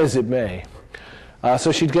be that as it may.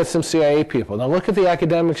 So she'd get some CIA people. Now look at the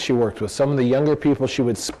academics she worked with, some of the younger people she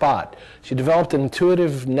would spot. She developed an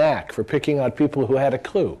intuitive knack for picking out people who had a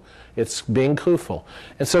clue. It's being clueful.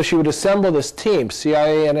 And so she would assemble this team,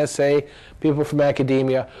 CIA, NSA, people from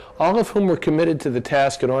academia, all of whom were committed to the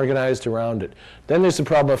task and organized around it. Then there's the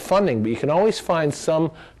problem of funding, but you can always find some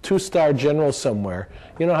two-star general somewhere.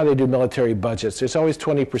 You know how they do military budgets. There's always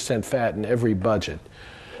 20% fat in every budget.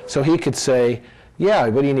 So he could say, yeah,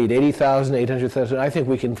 what do you need, 80,000, 800,000? I think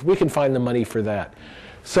we can find the money for that.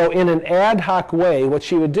 So in an ad hoc way, what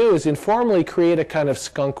she would do is informally create a kind of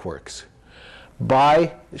skunk works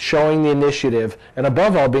by showing the initiative and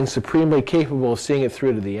above all being supremely capable of seeing it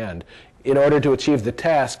through to the end in order to achieve the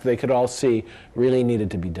task they could all see really needed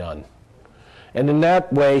to be done. And in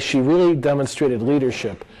that way, she really demonstrated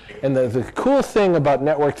leadership. And the cool thing about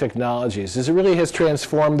network technologies is it really has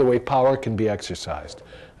transformed the way power can be exercised.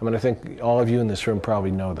 I mean, I think all of you in this room probably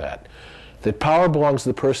know that. That power belongs to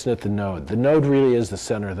the person at the node. The node really is the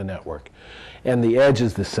center of the network. And the edge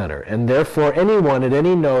is the center. And therefore, anyone at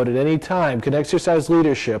any node at any time can exercise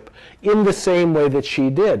leadership in the same way that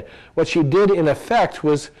she did. What she did, in effect,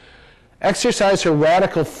 was exercise her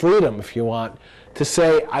radical freedom, if you want, to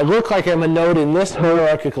say, I look like I'm a node in this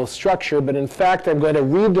hierarchical structure, but in fact I'm going to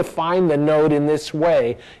redefine the node in this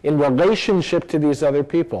way in relationship to these other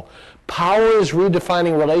people. Power is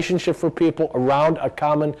redefining relationship for people around a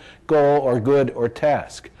common goal or good or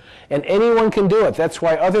task. And anyone can do it. That's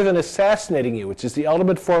why, other than assassinating you, which is the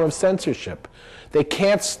ultimate form of censorship, they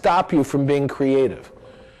can't stop you from being creative.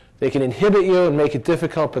 They can inhibit you and make it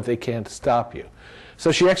difficult, but they can't stop you.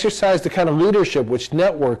 So she exercised the kind of leadership which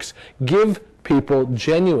networks give people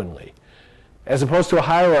genuinely, as opposed to a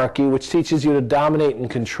hierarchy which teaches you to dominate and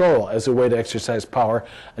control as a way to exercise power.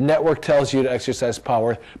 A network tells you to exercise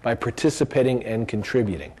power by participating and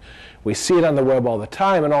contributing. We see it on the web all the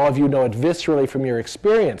time, and all of you know it viscerally from your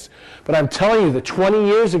experience. But I'm telling you that 20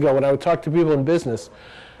 years ago, when I would talk to people in business,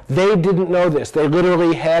 they didn't know this. They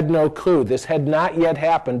literally had no clue. This had not yet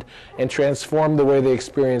happened and transformed the way they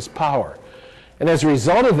experienced power. And as a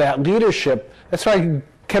result of that, leadership, that's why I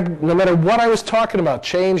kept, no matter what I was talking about,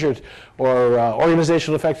 change or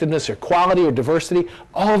organizational effectiveness or quality or diversity,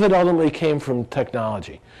 all of it ultimately came from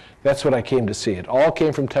technology. That's what I came to see. It all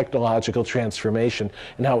came from technological transformation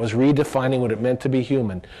and how it was redefining what it meant to be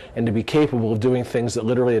human and to be capable of doing things that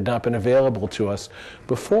literally had not been available to us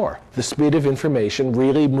before. The speed of information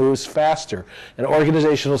really moves faster, and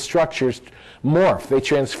organizational structures morph, they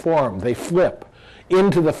transform, they flip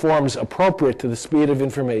into the forms appropriate to the speed of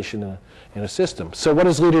information in a system. So what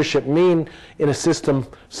does leadership mean in a system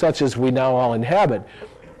such as we now all inhabit?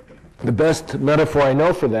 The best metaphor I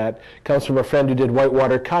know for that comes from a friend who did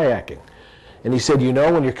whitewater kayaking. And he said, you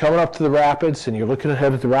know, when you're coming up to the rapids and you're looking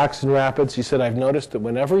ahead at the rocks and rapids, he said, I've noticed that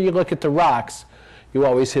whenever you look at the rocks, you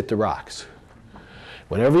always hit the rocks.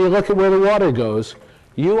 Whenever you look at where the water goes,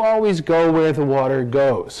 you always go where the water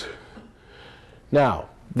goes. Now,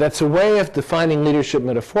 that's a way of defining leadership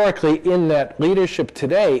metaphorically, in that leadership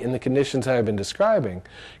today, in the conditions I have been describing,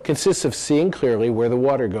 consists of seeing clearly where the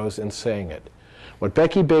water goes and saying it. What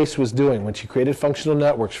Becky Bass was doing when she created functional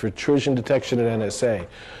networks for intrusion detection at NSA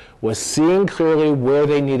was seeing clearly where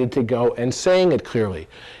they needed to go and saying it clearly.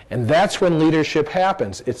 And that's when leadership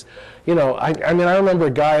happens. It's, you know, I remember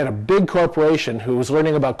a guy at a big corporation who was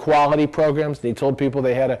learning about quality programs, and he told people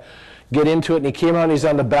they had to get into it, and he came out and he's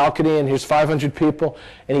on the balcony, and here's 500 people,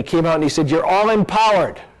 and he came out and he said, you're all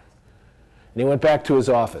empowered. And he went back to his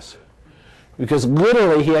office. Because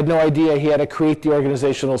literally he had no idea he had to create the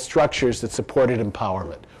organizational structures that supported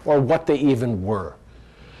empowerment, or what they even were.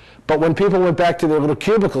 But when people went back to their little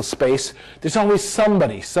cubicle space, there's always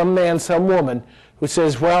somebody, some man, some woman, who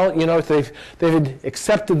says, well, you know, they've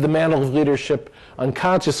accepted the mantle of leadership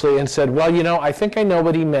unconsciously and said, well, you know, I think I know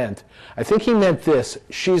what he meant. I think he meant this.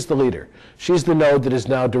 She's the leader. She's the node that is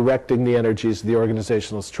now directing the energies of the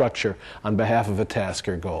organizational structure on behalf of a task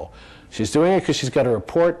or goal. She's doing it because she's got a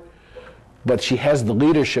report, but she has the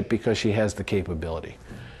leadership because she has the capability.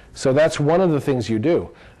 So that's one of the things you do.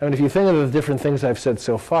 I mean, if you think of the different things I've said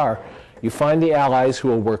so far, you find the allies who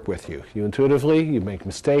will work with you. You intuitively, you make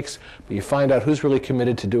mistakes, but you find out who's really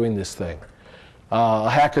committed to doing this thing. A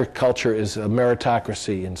hacker culture is a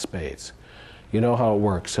meritocracy in spades. You know how it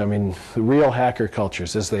works. I mean, the real hacker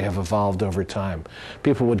cultures, as they have evolved over time,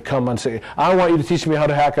 people would come and say, I want you to teach me how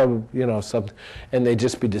to hack, something, and they'd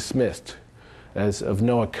just be dismissed as of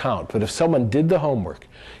no account. But if someone did the homework,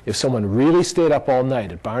 if someone really stayed up all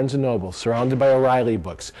night at Barnes & Noble, surrounded by O'Reilly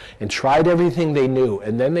books, and tried everything they knew,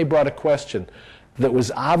 and then they brought a question that was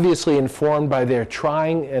obviously informed by their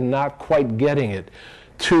trying and not quite getting it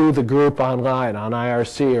to the group online, on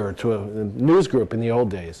IRC, or to a news group in the old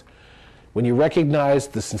days, when you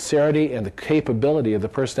recognized the sincerity and the capability of the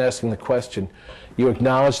person asking the question, you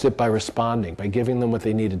acknowledged it by responding, by giving them what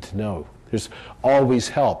they needed to know. There's always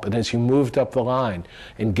help. And as you moved up the line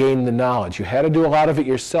and gained the knowledge, you had to do a lot of it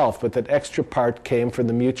yourself, but that extra part came from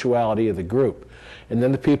the mutuality of the group. And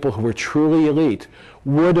then the people who were truly elite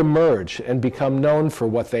would emerge and become known for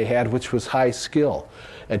what they had, which was high skill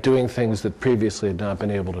at doing things that previously had not been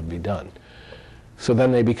able to be done. So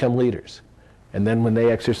then they become leaders. And then when they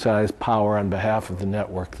exercise power on behalf of the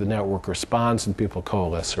network responds and people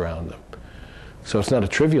coalesce around them. So it's not a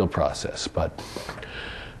trivial process, but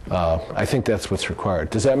I think that's what's required.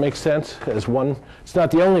 Does that make sense? As one, it's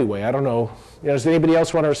not the only way. I don't know. Does anybody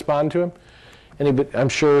else want to respond to him? Anybody? I'm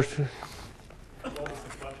sure.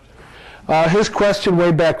 His question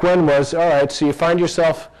way back when was, all right, so you find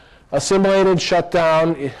yourself assimilated, shut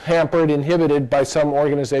down, hampered, inhibited by some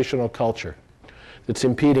organizational culture that's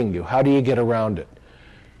impeding you. How do you get around it?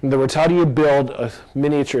 In other words, how do you build a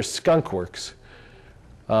miniature skunkworks?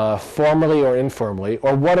 Formally or informally,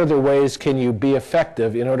 or what other ways can you be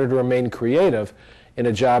effective in order to remain creative in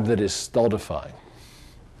a job that is stultifying?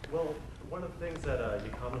 Well, one of the things that you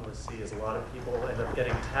commonly see is a lot of people end up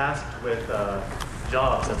getting tasked with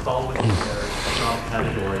jobs that fall within their job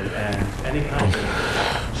category, and any kind of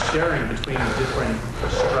sharing between different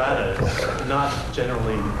strata is not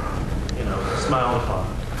generally, smiled upon.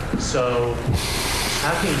 So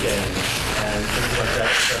hacking games and things like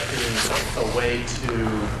that end up being a way to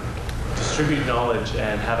distribute knowledge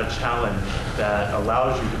and have a challenge that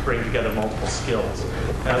allows you to bring together multiple skills.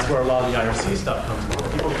 And that's where a lot of the IRC stuff comes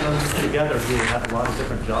from. People come together who have a lot of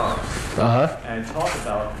different jobs and talk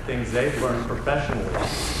about things they've learned professionally,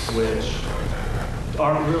 which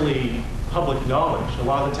aren't really public knowledge. A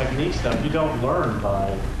lot of the technique stuff you don't learn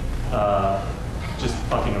by just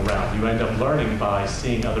fucking around. You end up learning by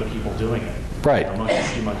seeing other people doing it. Right. Monkey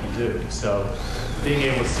see, monkey do. So being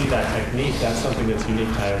able to see that technique, that's something that's unique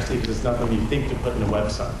to IRC, because it's not something you think to put in a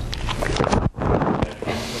website.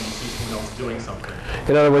 When you see someone else doing something.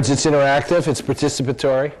 In other words, it's interactive, it's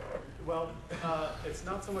participatory? Well, it's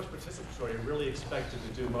not so much participatory. You're really expected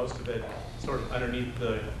to do most of it sort of underneath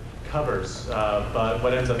the covers. But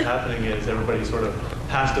what ends up happening is everybody sort of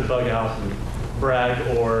has to bug out and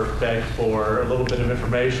brag or beg for a little bit of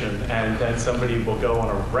information, and then somebody will go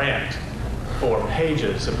on a rant for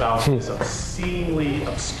pages about this obscenely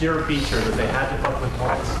obscure feature that they had to fuck with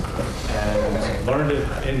once, and learned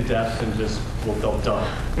it in depth and just felt done.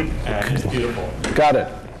 And it's beautiful. Got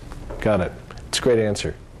it. Got it. It's a great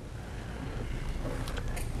answer.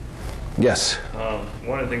 Yes?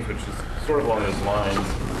 One of the things which is sort of along those lines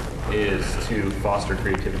is to foster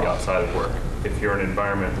creativity outside of work. If you're in an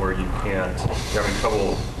environment where you're having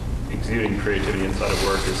trouble exuding creativity inside of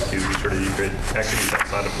work, is to be sure to do great activities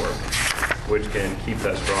outside of work, which can keep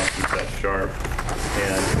that strong, keep that sharp,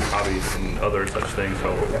 and hobbies and other such things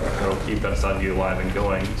that'll keep that side of you alive and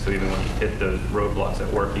going, so even when you hit the roadblocks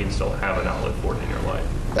at work, you can still have an outlet for it in your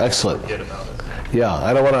life. Excellent. Forget about it. Yeah,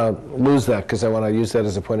 I don't want to lose that because I want to use that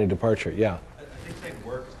as a point of departure. Yeah. I think saying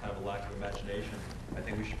work is kind of a lack of imagination. I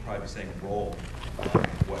think we should probably be saying role,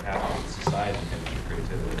 what happens in society and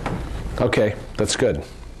creativity. Okay, that's good.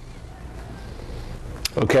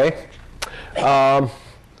 Okay.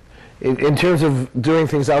 In terms of doing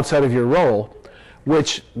things outside of your role,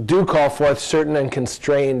 which do call forth certain and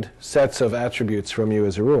constrained sets of attributes from you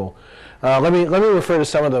as a rule. Let me refer to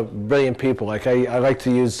some of the brilliant people. Like I like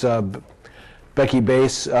to use Becky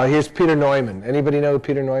Bass. Here's Peter Neumann. Anybody know who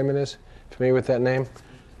Peter Neumann is? Familiar with that name?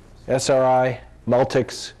 SRI,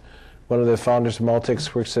 Multics. One of the founders of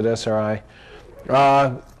Multics works at SRI.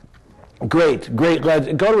 Great. Go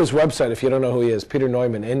to his website if you don't know who he is, Peter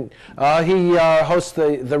Neumann. And he hosts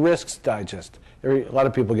the Risks Digest. A lot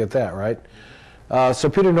of people get that, right? So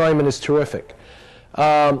Peter Neumann is terrific.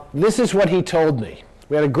 This is what he told me.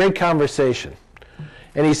 We had a great conversation.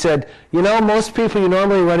 And he said, most people you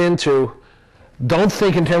normally run into don't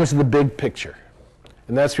think in terms of the big picture.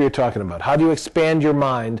 And that's what you're talking about. How do you expand your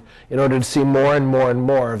mind in order to see more and more and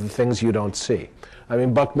more of the things you don't see? I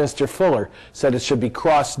mean, Buckminster Fuller said it should be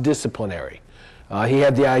cross-disciplinary. He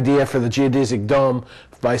had the idea for the geodesic dome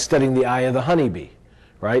by studying the eye of the honeybee,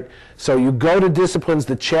 right? So you go to disciplines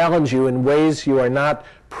that challenge you in ways you are not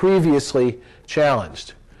previously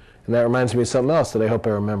challenged. And that reminds me of something else that I hope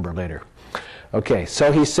I remember later. Okay,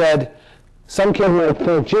 so he said, some kid might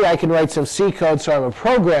think, gee, I can write some C code, so I'm a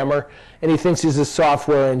programmer, and he thinks he's a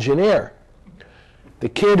software engineer. The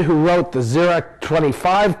kid who wrote the Xerox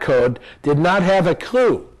 25 code did not have a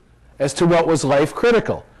clue as to what was life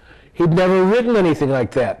critical. He'd never written anything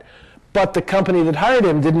like that. But the company that hired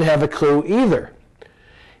him didn't have a clue either.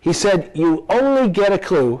 He said, you only get a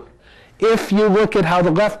clue if you look at how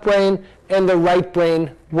the left brain and the right brain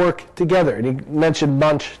work together. And he mentioned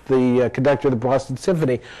Munch, the conductor of the Boston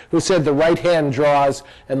Symphony, who said the right hand draws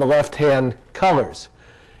and the left hand colors.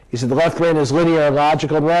 He said the left brain is linear,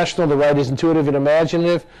 logical, and rational. The right is intuitive and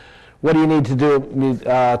imaginative. What do you need to do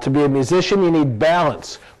to be a musician? You need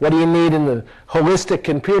balance. What do you need in the holistic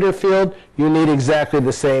computer field? You need exactly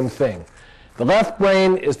the same thing. The left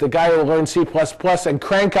brain is the guy who will learn C++ and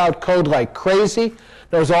crank out code like crazy,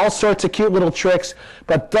 knows all sorts of cute little tricks,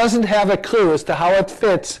 but doesn't have a clue as to how it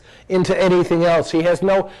fits into anything else. He has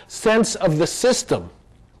no sense of the system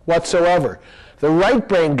whatsoever. The right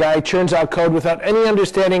brain guy churns out code without any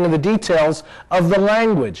understanding of the details of the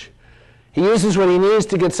language. He uses what he needs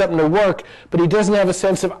to get something to work, but he doesn't have a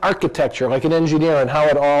sense of architecture like an engineer and how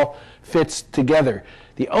it all fits together.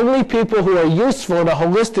 The only people who are useful in a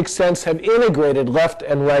holistic sense have integrated left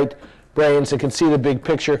and right brains and can see the big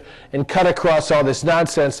picture and cut across all this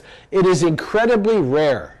nonsense. It is incredibly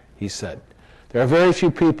rare, he said. There are very few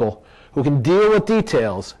people who can deal with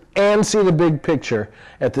details and see the big picture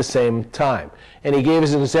at the same time. And he gave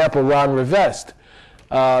as an example Ron Rivest.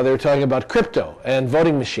 They were talking about crypto and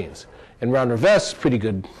voting machines. And Ron Rivest, pretty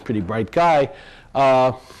good, pretty bright guy,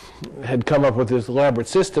 had come up with his elaborate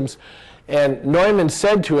systems. And Neumann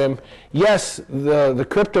said to him, yes, the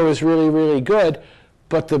crypto is really, really good,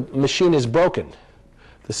 but the machine is broken.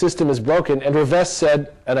 The system is broken. And Rivest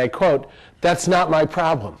said, and I quote, "That's not my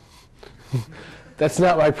problem." That's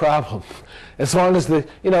not my problem. As long as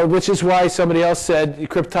which is why somebody else said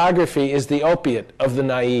cryptography is the opiate of the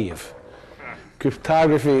naive.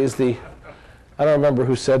 Cryptography is I don't remember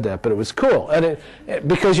who said that, but it was cool. And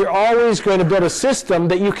because you're always going to build a system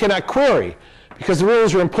that you cannot query, because the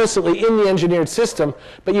rules are implicitly in the engineered system,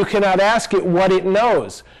 but you cannot ask it what it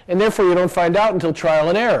knows. And therefore, you don't find out until trial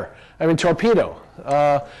and error. I mean, torpedo.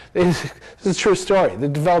 This is a true story. They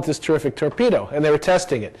developed this terrific torpedo, and they were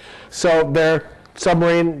testing it. So their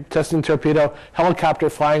submarine testing torpedo, helicopter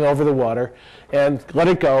flying over the water, and let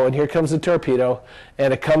it go, and here comes the torpedo,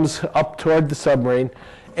 and it comes up toward the submarine.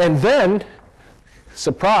 And then,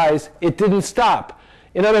 surprise, it didn't stop.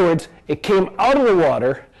 In other words, it came out of the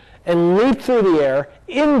water and leaped through the air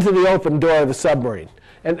into the open door of the submarine,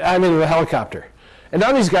 and I mean the helicopter. And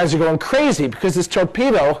now these guys are going crazy because this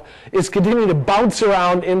torpedo is continuing to bounce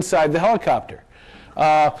around inside the helicopter.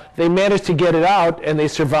 They managed to get it out, and they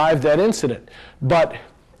survived that incident. But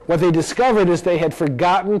what they discovered is they had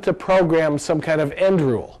forgotten to program some kind of end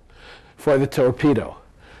rule for the torpedo,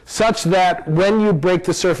 such that when you break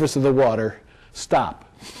the surface of the water, stop.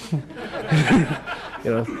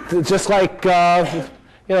 Just like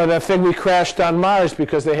that thing we crashed on Mars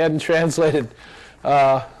because they hadn't translated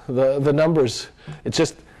the numbers. It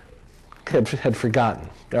just had forgotten.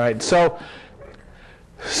 All right. So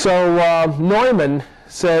Neumann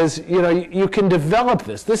says, you can develop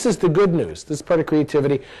this. This is the good news. This is part of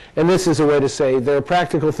creativity, and this is a way to say there are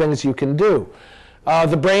practical things you can do.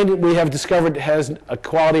 The brain, we have discovered, has a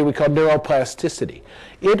quality we call neuroplasticity.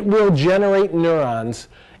 It will generate neurons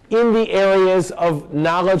in the areas of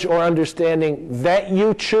knowledge or understanding that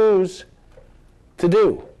you choose to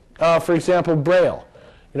do. For example, Braille.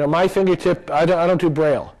 My fingertip, I don't do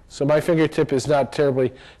Braille, so my fingertip is not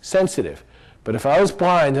terribly sensitive. But if I was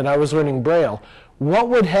blind and I was learning Braille, what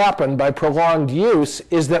would happen by prolonged use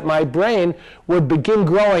is that my brain would begin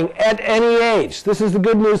growing at any age. This is the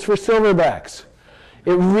good news for silverbacks.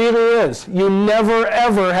 It really is. You never,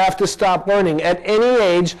 ever have to stop learning. At any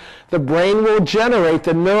age, the brain will generate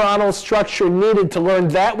the neuronal structure needed to learn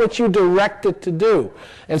that which you direct it to do.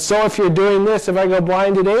 And so if you're doing this, if I go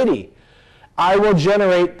blind at 80, I will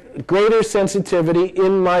generate greater sensitivity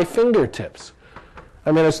in my fingertips.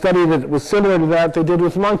 I mean, a study that was similar to that they did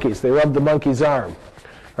with monkeys. They rubbed the monkey's arm,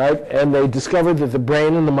 right? And they discovered that the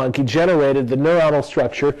brain in the monkey generated the neuronal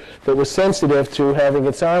structure that was sensitive to having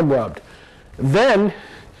its arm rubbed. Then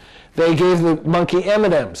they gave the monkey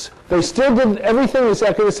M&Ms. They still did everything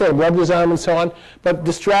exactly the same, rubbed his arm and so on, but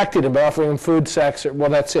distracted him by offering him food, sex, well,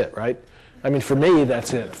 that's it, right? I mean, for me,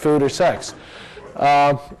 that's it, food or sex.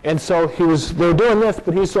 And so they were doing this,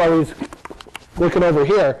 but he saw he's looking over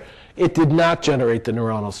here. It did not generate the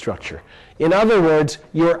neuronal structure. In other words,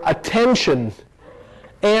 your attention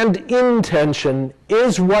and intention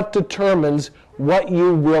is what determines what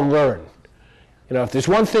you will learn. If there's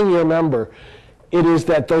one thing you remember, it is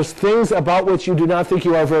that those things about which you do not think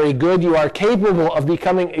you are very good, you are capable of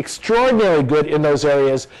becoming extraordinarily good in those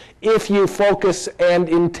areas if you focus and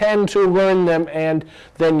intend to learn them, and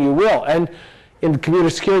then you will. And in computer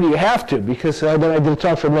security, you have to, because I did a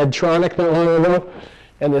talk for Medtronic not long ago,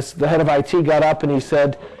 and the head of IT got up and he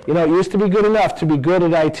said, it used to be good enough to be good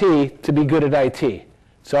at IT to be good at IT.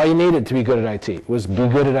 So all you needed to be good at IT was be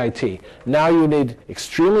good at IT. Now you need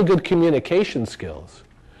extremely good communication skills,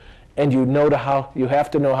 and you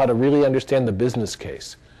have to know how to really understand the business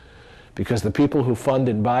case, because the people who fund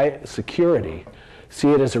and buy security see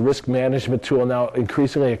it as a risk management tool, now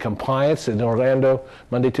increasingly a compliance. In Orlando,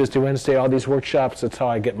 Monday, Tuesday, Wednesday, all these workshops, that's how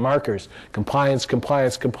I get markers. Compliance,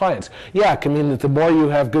 compliance, compliance. Yeah, it can mean that the more you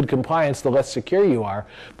have good compliance, the less secure you are,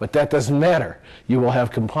 but that doesn't matter. You will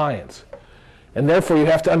have compliance. And therefore, you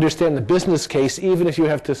have to understand the business case, even if you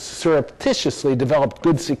have to surreptitiously develop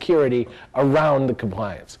good security around the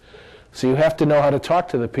compliance. So you have to know how to talk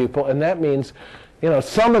to the people, and that means,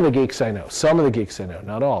 some of the geeks I know,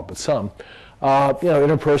 not all, but some,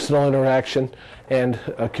 interpersonal interaction and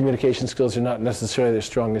communication skills are not necessarily their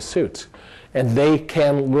strongest suits. And they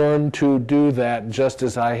can learn to do that, just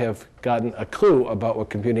as I have gotten a clue about what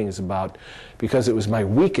computing is about, because it was my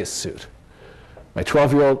weakest suit. My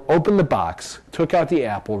 12-year-old opened the box, took out the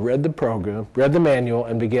apple, read the program, read the manual,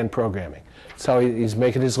 and began programming. That's how he's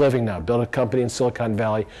making his living now. Built a company in Silicon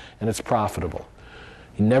Valley, and it's profitable.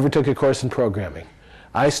 He never took a course in programming.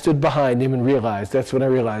 I stood behind him and realized, that's when I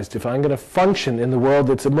realized, if I'm going to function in the world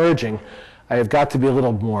that's emerging, I have got to be a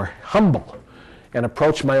little more humble and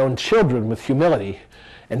approach my own children with humility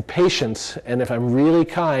and patience. And if I'm really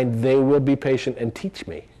kind, they will be patient and teach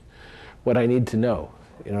me what I need to know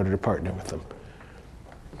in order to partner with them.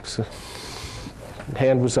 So,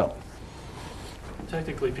 hand was up.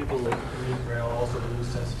 Technically, people that read Braille also lose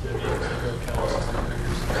sensitivity to their calluses and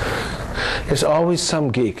fingers. There's always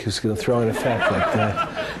some geek who's going to throw in a fact like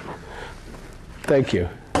that. Thank you.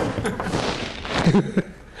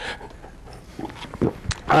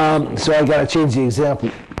 So I got to change the example,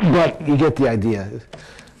 but you get the idea.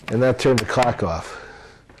 And that turned the clock off.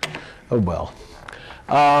 Oh well.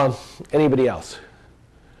 Anybody else?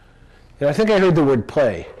 I think I heard the word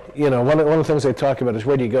play. One of the things I talk about is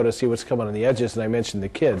where do you go to see what's coming on the edges, and I mentioned the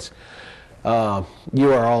kids.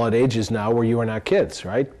 You are all at ages now where you are not kids,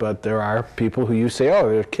 right? But there are people who you say, oh,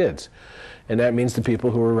 they're kids. And that means the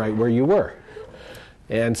people who are right where you were.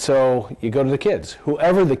 And so you go to the kids,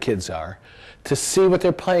 whoever the kids are, to see what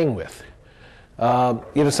they're playing with.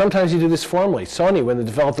 Sometimes you do this formally. Sony, when they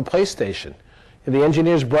developed the PlayStation, the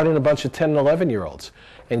engineers brought in a bunch of 10 and 11-year-olds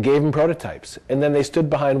and gave them prototypes. And then they stood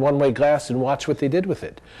behind one-way glass and watched what they did with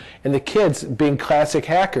it. And the kids, being classic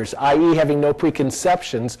hackers, i.e. having no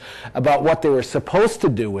preconceptions about what they were supposed to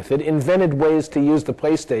do with it, invented ways to use the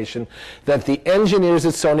PlayStation that the engineers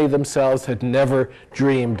at Sony themselves had never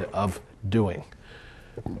dreamed of doing.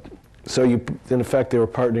 So in effect, they were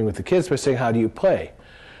partnering with the kids by saying, how do you play?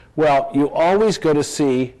 Well, you always go to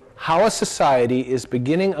see how a society is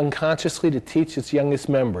beginning unconsciously to teach its youngest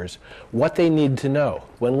members what they need to know.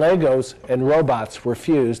 When Legos and robots were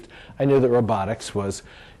fused, I knew that robotics was,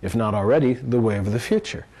 if not already, the way of the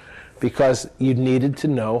future. Because you needed to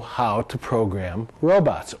know how to program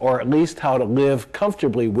robots, or at least how to live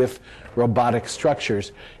comfortably with robotic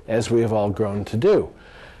structures, as we have all grown to do.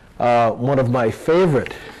 One of my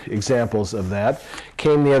favorite examples of that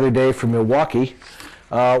came the other day from Milwaukee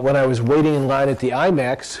when I was waiting in line at the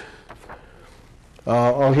IMAX.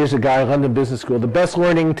 Here's a guy, London Business School. The best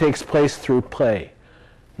learning takes place through play.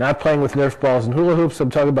 Not playing with Nerf balls and hula hoops.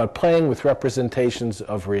 I'm talking about playing with representations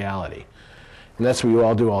of reality. And that's what you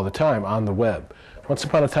all do all the time on the web. Once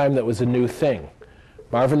upon a time, that was a new thing.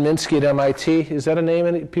 Marvin Minsky at MIT, is that a name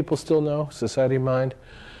any people still know? Society of Mind?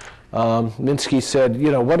 Minsky said,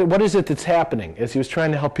 what is it that's happening? As he was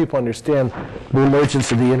trying to help people understand the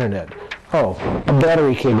emergence of the internet. Oh, a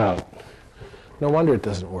battery came out. No wonder it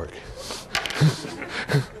doesn't work.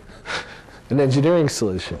 An engineering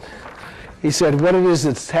solution. He said, what it is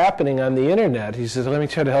that's happening on the internet, he says, let me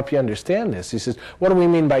try to help you understand this. He says, what do we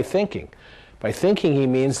mean by thinking? By thinking,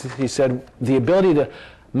 he said, the ability to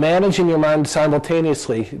manage in your mind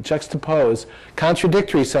simultaneously, juxtapose,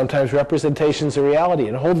 contradictory sometimes representations of reality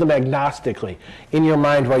and hold them agnostically in your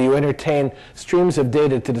mind while you entertain streams of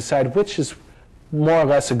data to decide which is more or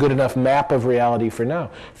less a good enough map of reality for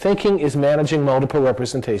now. Thinking is managing multiple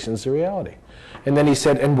representations of reality. And then he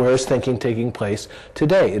said, and where is thinking taking place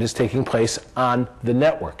today? It is taking place on the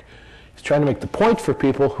network. He's trying to make the point for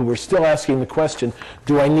people who are still asking the question,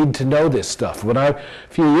 do I need to know this stuff? A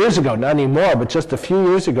few years ago, not anymore, but just a few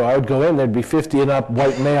years ago, I would go in, there'd be 50 and up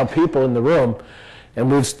white male people in the room,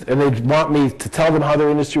 and they'd want me to tell them how their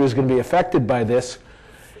industry was going to be affected by this.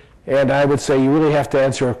 And I would say, you really have to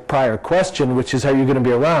answer a prior question, which is, are you going to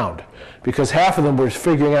be around? Because half of them were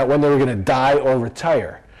figuring out when they were going to die or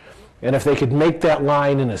retire. And if they could make that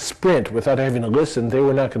line in a sprint without having to listen, they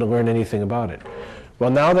were not going to learn anything about it. Well,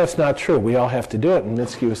 now that's not true. We all have to do it. And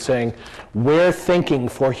Minsky was saying, where thinking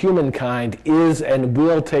for humankind is and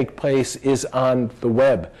will take place is on the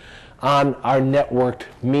web, on our networked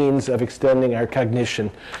means of extending our cognition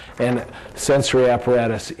and sensory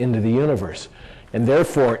apparatus into the universe. And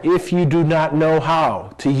therefore, if you do not know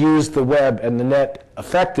how to use the web and the net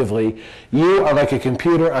effectively, you are like a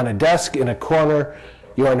computer on a desk in a corner.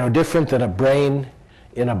 You are no different than a brain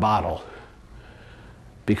in a bottle.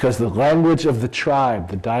 Because the language of the tribe,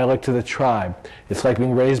 the dialect of the tribe, it's like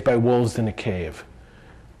being raised by wolves in a cave.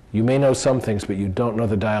 You may know some things, but you don't know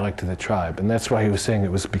the dialect of the tribe. And that's why he was saying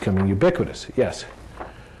it was becoming ubiquitous. Yes?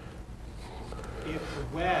 If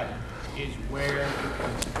the web is where you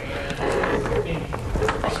can expand your thinking,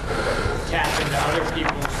 tap into other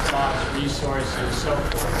people's thoughts, resources, so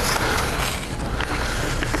forth,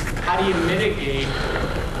 how do you mitigate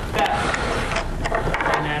theft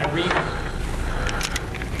in that arena?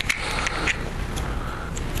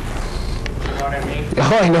 You know what I mean?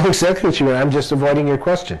 Oh, I know exactly what you mean. I'm just avoiding your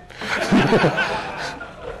question.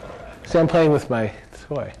 See, I'm playing with my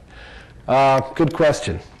toy. Good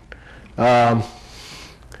question.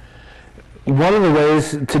 One of the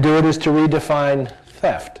ways to do it is to redefine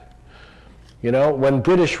theft. You know, when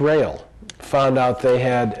British Rail found out they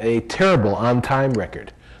had a terrible on-time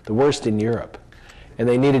record, the worst in Europe, and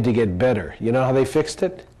they needed to get better, you know how they fixed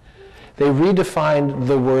it? They redefined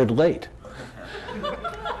the word late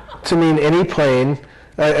to mean any train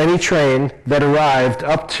that arrived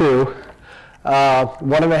up to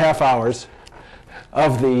 1.5 hours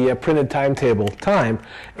of the printed timetable time,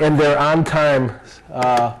 and their on-time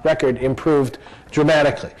record improved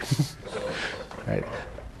dramatically. Right?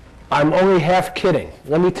 I'm only half kidding.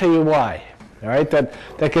 Let me tell you why. All right, that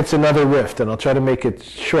gets another rift, and I'll try to make it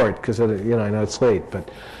short because I know it's late. But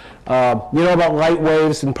you know about light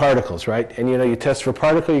waves and particles, right? And you test for a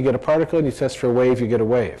particle, you get a particle, and you test for a wave, you get a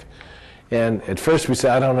wave. And at first we say,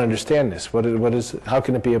 I don't understand this. How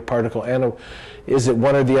can it be a particle and is it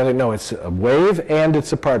one or the other? No, it's a wave and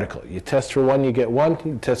it's a particle. You test for one, you get one.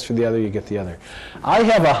 You test for the other, you get the other. I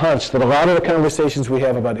have a hunch that a lot of the conversations we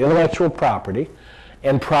have about intellectual property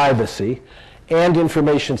and privacy and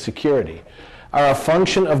information security are a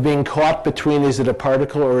function of being caught between, is it a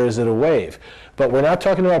particle or is it a wave? But we're not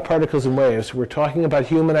talking about particles and waves. We're talking about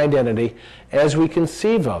human identity as we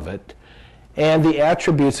conceive of it, and the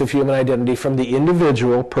attributes of human identity from the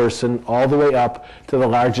individual person all the way up to the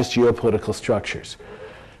largest geopolitical structures.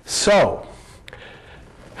 So,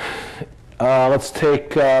 let's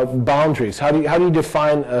take boundaries. How do you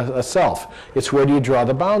define a self? It's where do you draw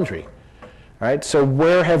the boundary? Right? So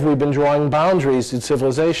where have we been drawing boundaries in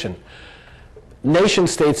civilization? Nation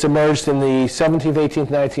states emerged in the 17th, 18th,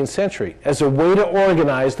 19th century as a way to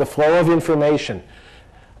organize the flow of information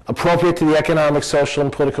appropriate to the economic, social,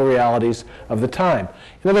 and political realities of the time.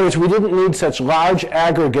 In other words, we didn't need such large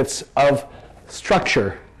aggregates of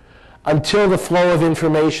structure until the flow of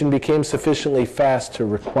information became sufficiently fast to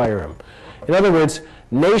require them. In other words,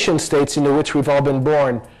 nation states into which we've all been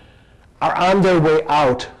born are on their way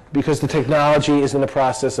out because the technology is in the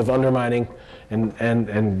process of undermining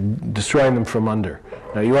and destroying them from under.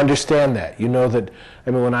 Now, you understand that. You know that,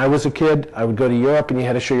 when I was a kid, I would go to Europe and you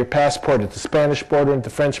had to show your passport at the Spanish border and the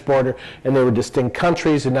French border, and they were distinct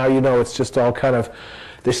countries, and now it's just all kind of,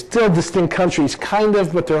 they're still distinct countries, kind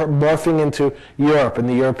of, but they're morphing into Europe and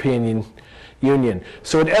the European Union.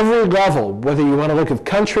 So at every level, whether you want to look at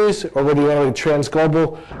countries or whether you want to look at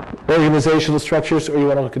trans-global organizational structures or you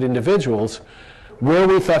want to look at individuals, where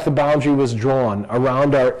we thought the boundary was drawn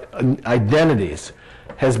around our identities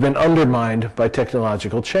has been undermined by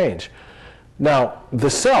technological change. Now,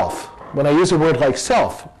 the self, when I use a word like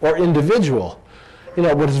self or individual,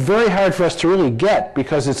 what is very hard for us to really get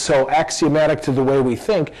because it's so axiomatic to the way we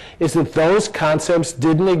think is that those concepts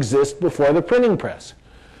didn't exist before the printing press.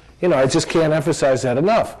 I just can't emphasize that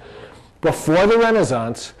enough. Before the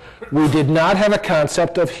Renaissance, we did not have a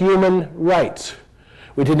concept of human rights.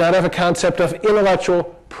 We did not have a concept of intellectual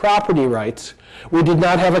property rights. We did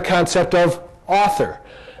not have a concept of author.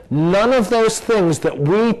 None of those things that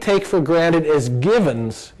we take for granted as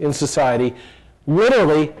givens in society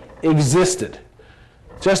literally existed.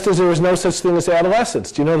 Just as there was no such thing as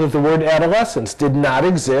adolescence. Do you know that the word adolescence did not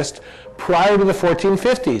exist prior to the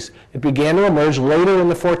 1450s? It began to emerge later in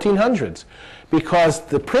the 1400s because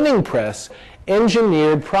the printing press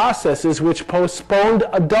engineered processes which postponed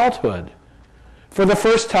adulthood for the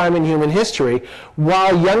first time in human history,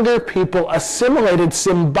 while younger people assimilated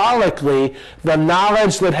symbolically the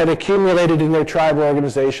knowledge that had accumulated in their tribal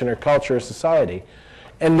organization or culture or society,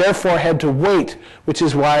 and therefore had to wait, which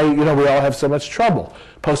is why we all have so much trouble.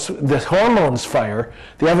 The hormones fire.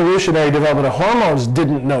 The evolutionary development of hormones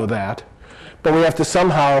didn't know that, but we have to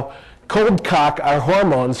somehow cold cock our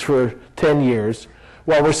hormones for 10 years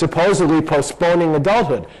while we're supposedly postponing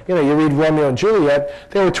adulthood. You read Romeo and Juliet,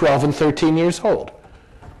 they were 12 and 13 years old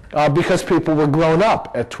because people were grown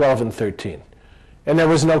up at 12 and 13. And there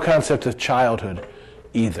was no concept of childhood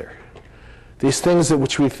either. These things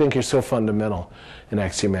which we think are so fundamental and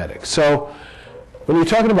axiomatic. So when you're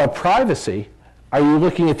talking about privacy, are you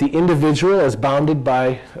looking at the individual as bounded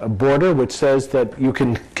by a border which says that you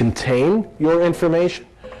can contain your information?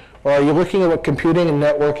 Or are you looking at what computing and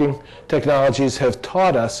networking technologies have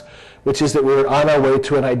taught us, which is that we're on our way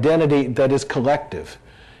to an identity that is collective,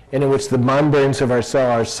 and in which the membranes of our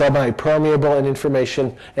cell are semi-permeable and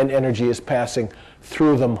information and energy is passing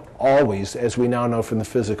through them always, as we now know from the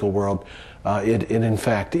physical world it in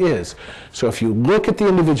fact is. So if you look at the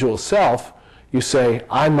individual self, you say,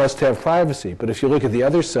 I must have privacy. But if you look at the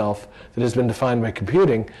other self that has been defined by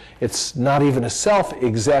computing, it's not even a self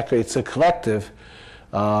exactly, it's a collective.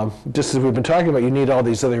 Just as we've been talking about, you need all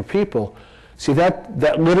these other people. See, that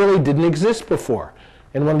literally didn't exist before.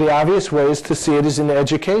 And one of the obvious ways to see it is in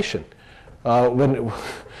education.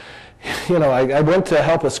 you know, I went to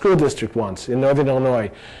help a school district once in Northern Illinois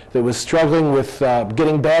that was struggling with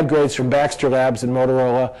getting bad grades from Baxter Labs and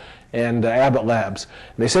Motorola and Abbott Labs.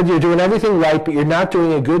 And they said, you're doing everything right, but you're not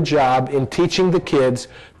doing a good job in teaching the kids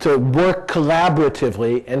to work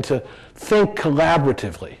collaboratively and to think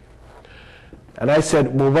collaboratively. And I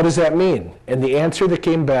said, well, what does that mean? And the answer that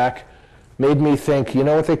came back made me think, you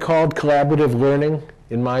know what they called collaborative learning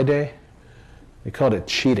in my day? They called it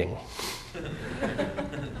cheating.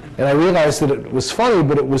 And I realized that it was funny,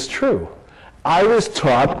 but it was true. I was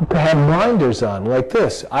taught to have blinders on, like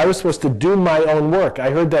this. I was supposed to do my own work.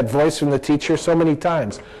 I heard that voice from the teacher so many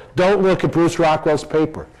times. Don't look at Bruce Rockwell's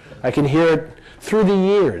paper. I can hear it through the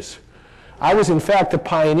years. I was, in fact, a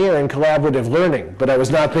pioneer in collaborative learning, but I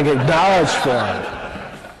was not being acknowledged for it.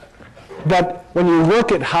 But when you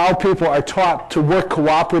look at how people are taught to work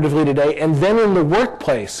cooperatively today, and then in the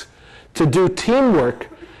workplace to do teamwork,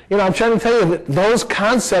 you know, I'm trying to tell you that those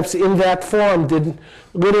concepts in that form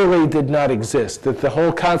literally did not exist, that the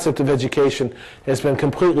whole concept of education has been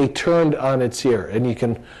completely turned on its ear, and you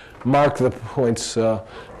can mark the points of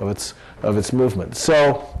its movement.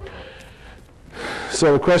 So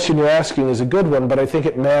the question you're asking is a good one, but I think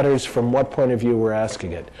it matters from what point of view we're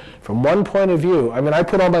asking it. From one point of view, I mean, I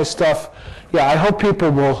put all my stuff, yeah, I hope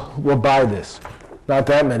people will buy this. Not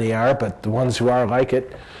that many are, but the ones who are like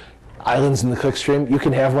it. Islands in the Clickstream, you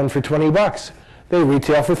can have one for $20. They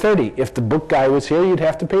retail for $30. If the book guy was here, you'd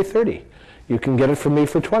have to pay $30. You can get it from me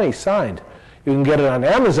for $20, signed. You can get it on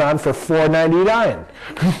Amazon for $4.99.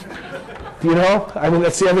 You know, I mean,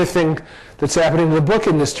 that's the other thing that's happening in the book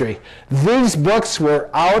industry. These books were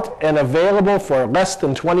out and available for less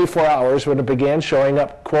than 24 hours when it began showing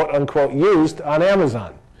up, quote unquote, used on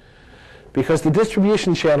Amazon. Because the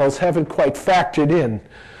distribution channels haven't quite factored in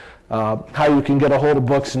how you can get a hold of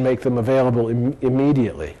books and make them available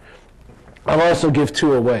immediately. I'll also give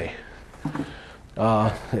 2 away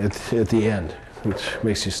at the end, which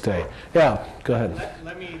makes you stay. Yeah, go ahead.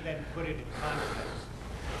 Let me then put it in context.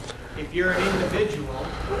 If you're an individual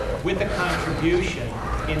with a contribution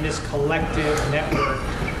in this collective network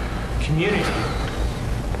community,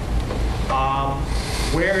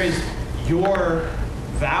 where is your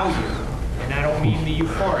value? And I don't mean the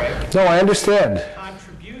euphoric. No, I understand.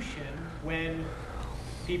 Contribution when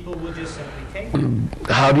people will just simply take it.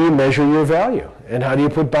 How do you measure your value? And how do you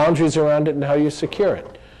put boundaries around it and how you secure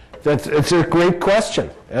it? It's a great question.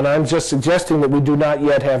 And I'm just suggesting that we do not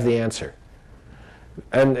yet have the answer.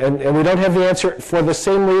 And we don't have the answer for the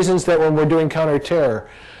same reasons that when we're doing counterterror.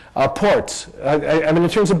 Ports. I mean, in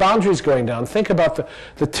terms of boundaries going down, think about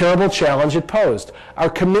the terrible challenge it posed. Our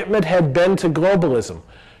commitment had been to globalism.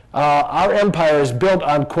 Our empire is built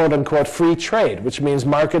on quote-unquote free trade, which means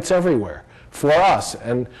markets everywhere for us.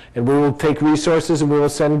 And we will take resources and we will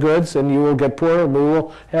send goods and you will get poorer and we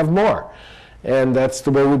will have more. And that's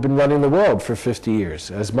the way we've been running the world for 50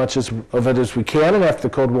 years. As much of it as we can, and after the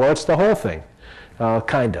Cold War, it's the whole thing,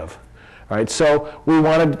 kind of. All right, so we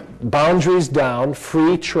wanted boundaries down,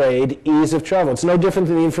 free trade, ease of travel. It's no different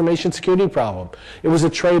than the information security problem. It was a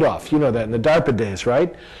trade-off. You know that in the DARPA days,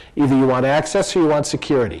 right? Either you want access or you want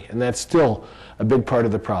security, and that's still a big part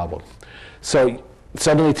of the problem. So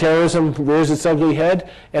suddenly terrorism rears its ugly head,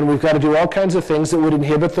 and we've got to do all kinds of things that would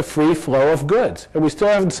inhibit the free flow of goods. And we still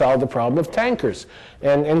haven't solved the problem of tankers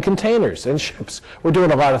and containers and ships. We're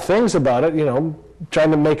doing a lot of things about it, you know,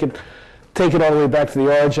 trying to take it all the way back to the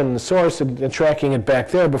origin and the source and tracking it back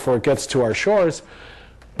there before it gets to our shores.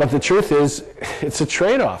 But the truth is, it's a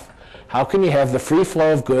trade-off. How can you have the free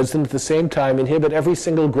flow of goods and at the same time inhibit every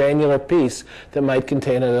single granular piece that might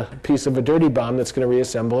contain a piece of a dirty bomb that's going to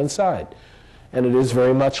reassemble inside? And it is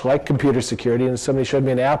very much like computer security. And somebody showed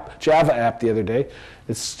me an Java app the other day.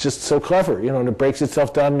 It's just so clever, you know, and it breaks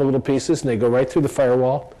itself down into little pieces, and they go right through the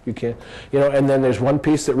firewall. You can't, you know, and then there's one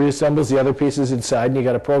piece that reassembles the other pieces inside, and you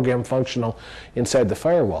got a program functional inside the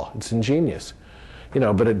firewall. It's ingenious, you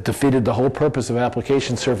know, but it defeated the whole purpose of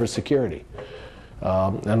application server security.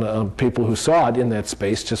 And people who saw it in that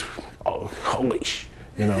space just, oh, holy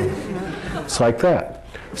you know, it's like that.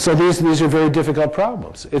 So these are very difficult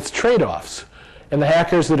problems. It's trade-offs. And the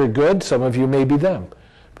hackers that are good, some of you may be them.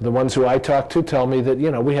 But the ones who I talk to tell me that,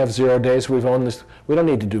 you know, we have 0 days, we've owned this. We don't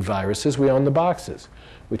need to do viruses, we own the boxes.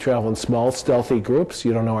 We travel in small, stealthy groups.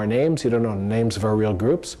 You don't know our names, you don't know the names of our real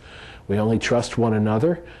groups. We only trust one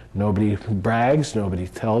another. Nobody brags, nobody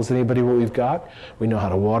tells anybody what we've got. We know how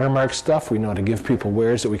to watermark stuff. We know how to give people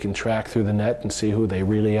wares that we can track through the net and see who they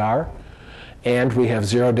really are. And we have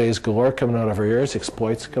 0 days galore coming out of our ears,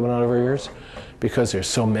 exploits coming out of our ears, because there's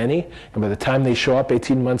so many. And by the time they show up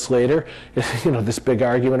 18 months later, you know, this big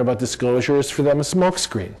argument about disclosure is for them a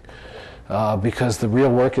smokescreen. because the real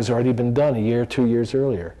work has already been done a year, 2 years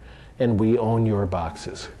earlier, and we own your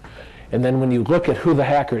boxes. And then when you look at who the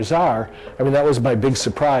hackers are, I mean, that was my big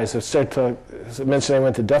surprise. As I mentioned, I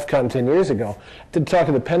went to DEF CON 10 years ago. I did talk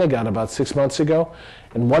at the Pentagon about 6 months ago,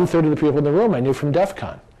 and 1/3 of the people in the room I knew from DEF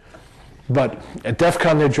CON. But at DEF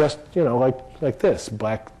CON, they're dressed, you know, like this,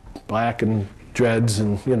 black and dreads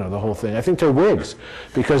and, you know, the whole thing. I think they're wigs,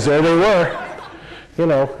 because there they were, you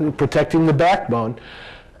know, protecting the backbone.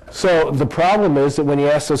 So the problem is that when you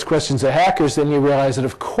ask those questions to hackers, then you realize that,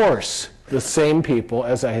 of course, the same people,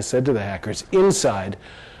 as I said to the hackers, inside,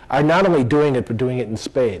 are not only doing it, but doing it in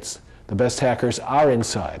spades. The best hackers are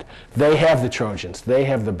inside. They have the Trojans. They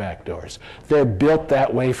have the back doors. They're built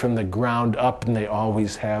that way from the ground up, and they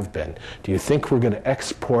always have been. Do you think we're going to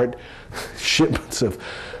export shipments of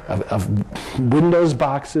Windows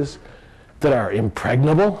boxes that are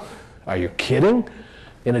impregnable? Are you kidding?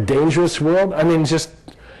 In a dangerous world? I mean, just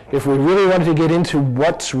if we really wanted to get into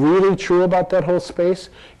what's really true about that whole space,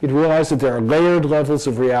 you'd realize that there are layered levels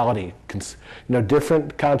of reality, you know,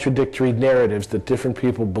 different contradictory narratives that different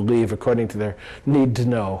people believe according to their need to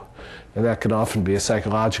know. And that can often be a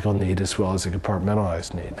psychological need as well as a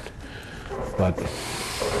compartmentalized need. But,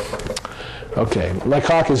 okay, my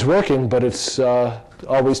clock is working, but it's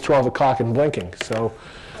always 12 o'clock and blinking. So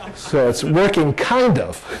it's working kind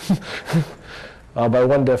of. By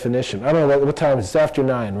one definition. I don't know what time it is. It's after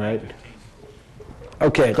 9, right?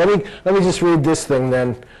 Okay, let me just read this thing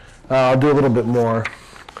then. I'll do a little bit more.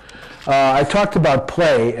 I talked about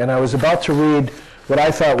play, and I was about to read what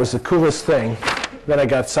I thought was the coolest thing. Then I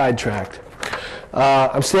got sidetracked.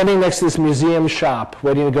 I'm standing next to this museum shop,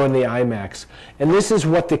 waiting to go in the IMAX, and this is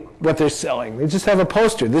what they're selling. They just have a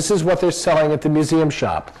poster. This is what they're selling at the museum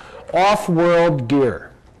shop: off-world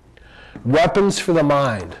gear, weapons for the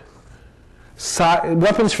mind.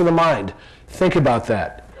 Weapons for the mind. Think about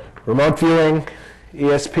that. Remote viewing,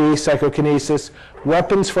 ESP, psychokinesis,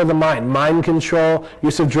 weapons for the mind. Mind control,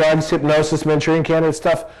 use of drugs, hypnosis, Manchurian candidate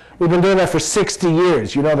stuff. We've been doing that for 60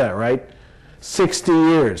 years. You know that, right? 60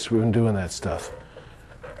 years we've been doing that stuff.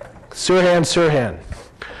 Sirhan.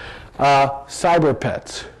 Cyber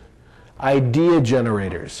pets, idea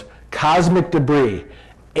generators, cosmic debris,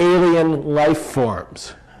 alien life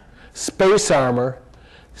forms, space armor,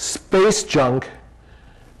 space junk,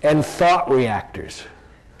 and thought reactors.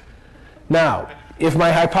 Now, if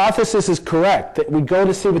my hypothesis is correct, that we go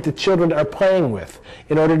to see what the children are playing with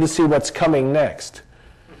in order to see what's coming next.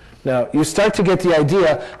 Now, you start to get the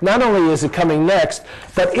idea, not only is it coming next,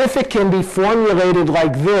 but if it can be formulated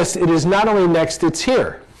like this, it is not only next, it's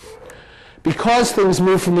here. Because things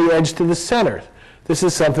move from the edge to the center. This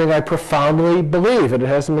is something I profoundly believe, and it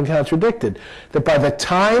hasn't been contradicted, that by the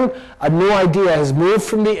time a new idea has moved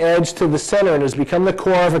from the edge to the center and has become the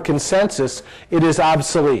core of a consensus, it is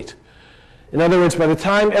obsolete. In other words, by the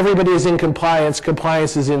time everybody is in compliance,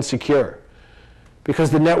 compliance is insecure.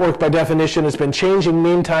 Because the network, by definition, has been changing.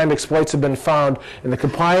 Meantime, exploits have been found, and the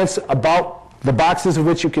compliance about the boxes of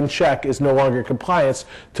which you can check is no longer compliance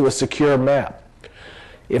to a secure map.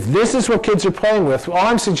 If this is what kids are playing with, all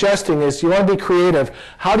I'm suggesting is you want to be creative.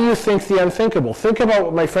 How do you think the unthinkable? Think about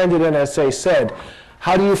what my friend at NSA said.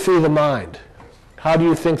 How do you free the mind? How do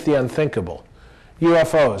you think the unthinkable?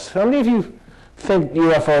 UFOs. How many of you think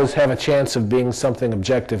UFOs have a chance of being something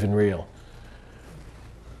objective and real?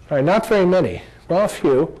 All right, not very many. Well, a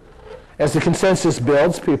few. As the consensus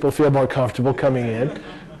builds, people feel more comfortable coming in,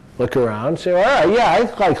 look around, say, all right, yeah,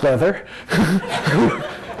 I like leather.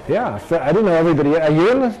 Yeah, I didn't know everybody. Are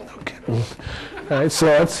you in the? Okay. All right, so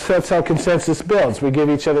that's how consensus builds. We give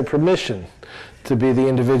each other permission to be the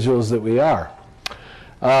individuals that we are.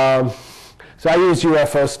 So I use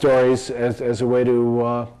UFO stories as a way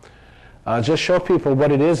to just show people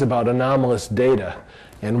what it is about anomalous data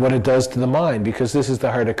and what it does to the mind, because this is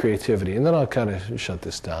the heart of creativity. And then I'll kind of shut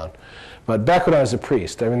this down. But back when I was a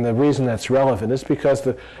priest, I mean, the reason that's relevant is because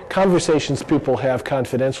the conversations people have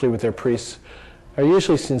confidentially with their priests are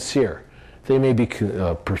usually sincere. They may be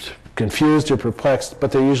confused or perplexed,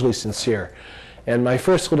 but they're usually sincere. And my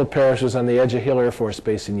first little parish was on the edge of Hill Air Force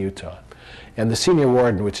Base in Utah. And the senior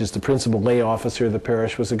warden, which is the principal lay officer of the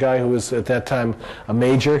parish, was a guy who was at that time a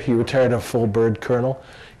major. He retired a full bird colonel.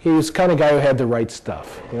 He was the kind of guy who had the right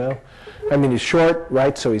stuff, you know? I mean, he's short,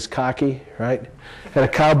 right, so he's cocky, right? Had a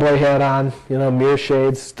cowboy hat on, you know, mirror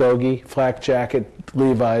shades, stogie, flak jacket,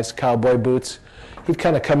 Levi's, cowboy boots. he'd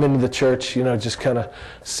kind of come into the church, just kind of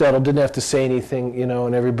settled, didn't have to say anything,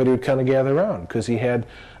 and everybody would kind of gather around because he had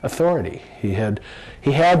authority. He had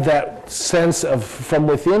that sense of from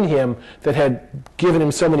within him that had given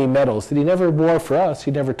him so many medals that he never wore for us.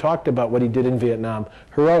 He never talked about what he did in Vietnam,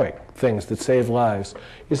 heroic things that saved lives.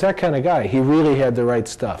 He's that kind of guy. He really had the right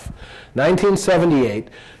stuff. 1978,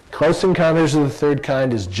 Close Encounters of the Third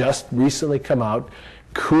Kind has just recently come out.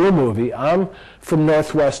 Cool movie. I'm from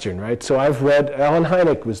Northwestern, right? So I've read, Alan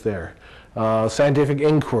Hynek was there, Scientific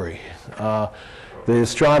Inquiry, the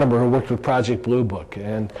astronomer who worked with Project Blue Book.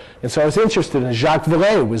 And so I was interested in Jacques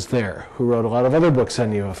Vallée was there, who wrote a lot of other books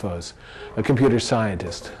on UFOs, a computer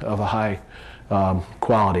scientist of a high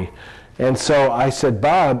quality. And so I said,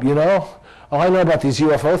 Bob, all I know about these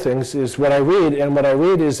UFO things is what I read, and what I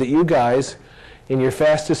read is that you guys in your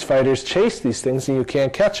fastest fighters chase these things and you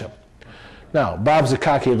can't catch them. Now, Bob's a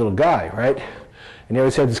cocky little guy, right? And he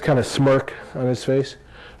always had this kind of smirk on his face.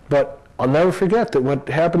 But I'll never forget that what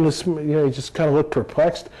happened to, he just kind of looked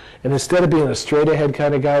perplexed. And instead of being a straight-ahead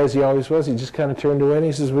kind of guy as he always was, he just kind of turned away and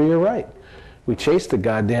he says, well, you're right. We chase the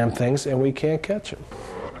goddamn things and we can't catch them.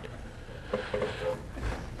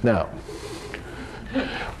 Now,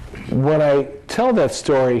 when I tell that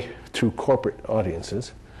story to corporate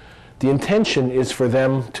audiences, the intention is for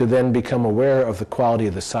them to then become aware of the quality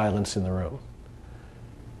of the silence in the room.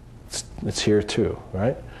 It's here too,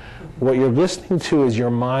 right? What you're listening to is your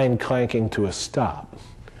mind clanking to a stop.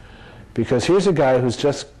 Because here's a guy who's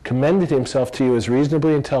just commended himself to you as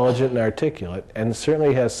reasonably intelligent and articulate, and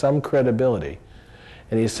certainly has some credibility.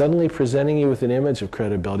 And he's suddenly presenting you with an image of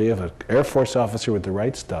credibility of an Air Force officer with the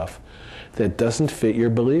right stuff that doesn't fit your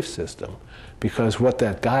belief system. Because what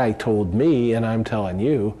that guy told me, and I'm telling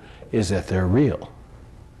you, is that they're real.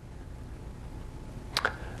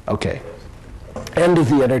 Okay, end of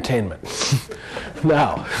the entertainment.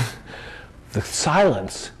 Now, the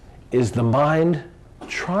silence is the mind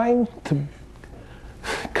trying to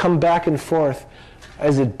come back and forth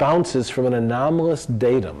as it bounces from an anomalous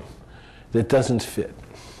datum that doesn't fit.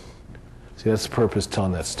 See, that's the purpose of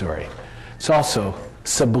telling that story. It's also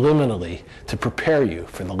subliminally to prepare you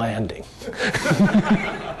for the landing.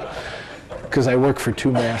 Because I work for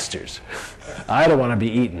two masters. I don't want to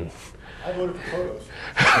be eaten. I voted for photos.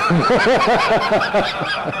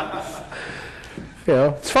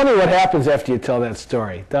 It's funny what happens after you tell that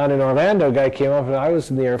story. Down in Orlando, a guy came up and I was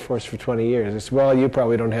in the Air Force for 20 years. I said, well, you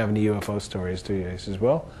probably don't have any UFO stories, do you? He says,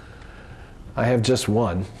 well, I have just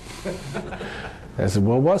one. I said,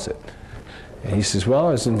 what was it? And he says, well,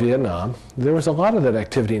 I was in Vietnam. There was a lot of that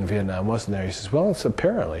activity in Vietnam, wasn't there? He says, well, it's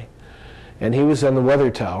apparently. And he was on the weather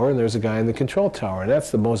tower, and there's a guy in the control tower, and that's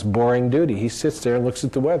the most boring duty. He sits there and looks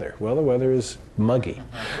at the weather. Well, the weather is muggy.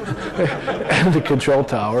 And the control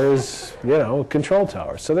tower is, control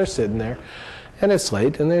tower. So they're sitting there, and it's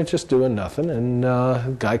late, and they're just doing nothing. And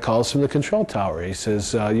a guy calls from the control tower. He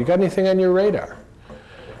says, you got anything on your radar?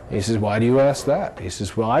 He says, why do you ask that? He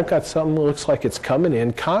says, well, I've got something that looks like it's coming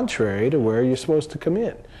in contrary to where you're supposed to come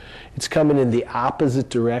in. It's coming in the opposite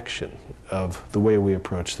direction of the way we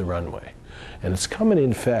approach the runway. And it's coming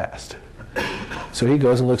in fast. So he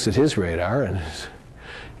goes and looks at his radar, and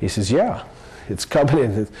he says, yeah, it's coming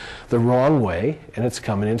in the wrong way, and it's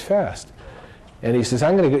coming in fast. And he says,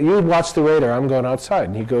 I'm going to go, you watch the radar, I'm going outside.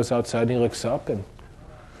 And he goes outside, and he looks up, and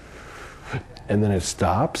then it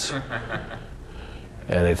stops,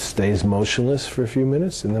 and it stays motionless for a few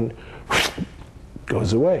minutes, and then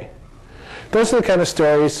goes away. Those are the kind of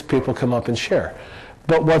stories people come up and share.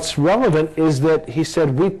 But what's relevant is that he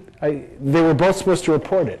said, they were both supposed to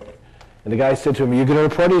report it. And the guy said to him, you going to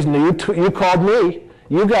report it? He said, no, you called me.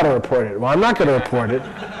 You got to report it. Well, I'm not going to report it.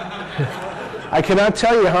 I cannot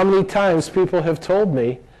tell you how many times people have told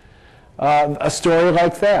me a story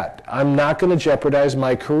like that. I'm not going to jeopardize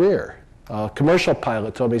my career. A commercial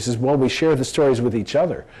pilot told me, he says, well, we share the stories with each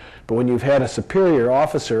other. But when you've had a superior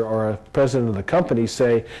officer or a president of the company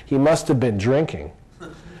say, he must have been drinking,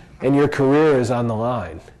 and your career is on the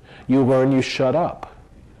line, you learn, you shut up.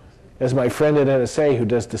 As my friend at NSA who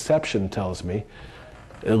does deception tells me,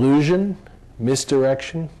 illusion,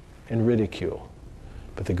 misdirection, and ridicule.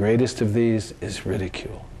 But the greatest of these is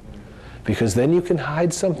ridicule. Because then you can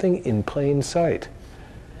hide something in plain sight.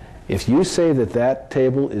 If you say that that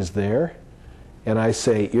table is there, and I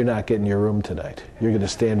say, you're not getting your room tonight, you're going to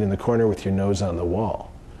stand in the corner with your nose on the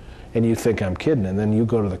wall, and you think I'm kidding, and then you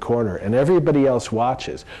go to the corner, and everybody else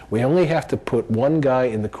watches. We only have to put one guy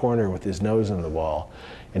in the corner with his nose on the wall,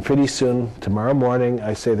 and pretty soon, tomorrow morning,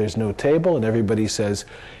 I say there's no table, and everybody says,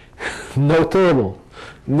 no table,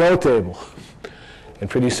 no table. And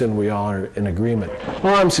pretty soon we all are in agreement.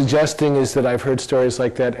 All I'm suggesting is that I've heard stories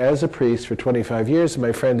like that as a priest for 25 years.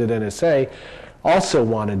 My friend at NSA also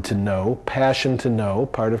wanted to know, passion to know,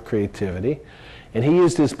 part of creativity. And he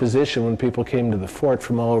used his position when people came to the fort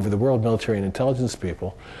from all over the world, military and intelligence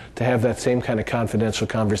people, to have that same kind of confidential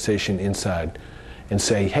conversation inside and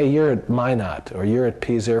say, hey, you're at Minot, or you're at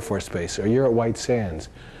Pease Air Force Base, or you're at White Sands.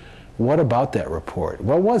 What about that report?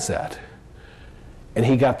 What was that? And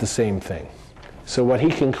he got the same thing. So what he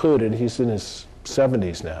concluded, he's in his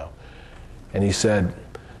 70s now, and he said,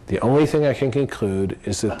 the only thing I can conclude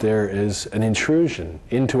is that there is an intrusion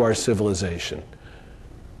into our civilization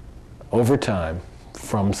over time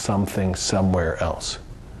from something somewhere else.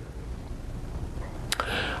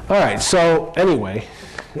 All right, so anyway,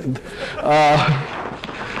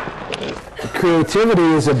 creativity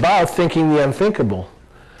is about thinking the unthinkable.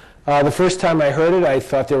 The first time I heard it, I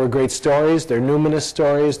thought they were great stories. They're numinous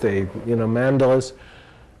stories, mandalas.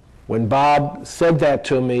 When Bob said that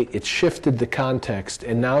to me, it shifted the context,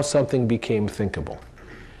 and now something became thinkable.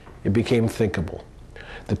 It became thinkable.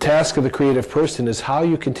 The task of the creative person is how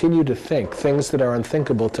you continue to think things that are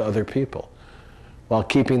unthinkable to other people while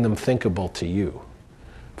keeping them thinkable to you.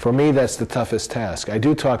 For me, that's the toughest task. I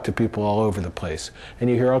do talk to people all over the place, and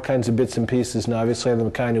you hear all kinds of bits and pieces, and obviously I'm the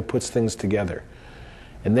kind who puts things together.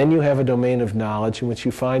 And then you have a domain of knowledge in which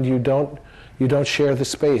you find you don't share the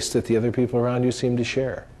space that the other people around you seem to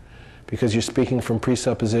share, because you're speaking from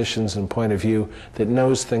presuppositions and point of view that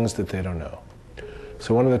knows things that they don't know.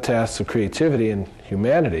 So one of the tasks of creativity and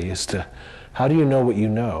humanity is to, how do you know what you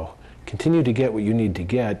know? Continue to get what you need to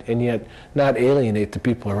get, and yet not alienate the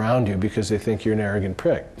people around you because they think you're an arrogant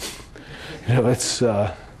prick. It's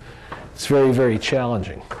very, very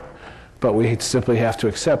challenging. But we simply have to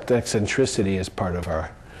accept eccentricity as part of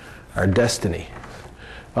our destiny.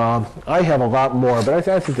 I have a lot more, but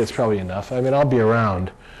I think that's probably enough. I mean, I'll be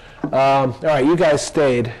around. All right, you guys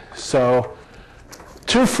stayed, so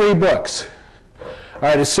 2 free books. All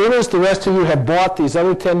right, as soon as the rest of you have bought these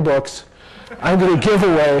other 10 books, I'm going to give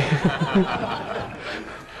away.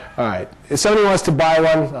 All right, if somebody wants to buy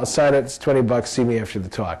one, I'll sign it. It's $20. See me after the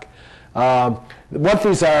talk. What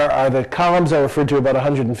these are the columns I referred to, about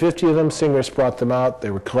 150 of them. Singers brought them out.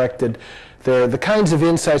 They were collected. They're the kinds of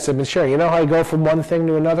insights I've been sharing. You know how I go from one thing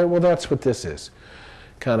to another? Well, that's what this is.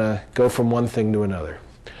 Kind of go from one thing to another.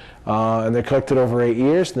 And they're collected over 8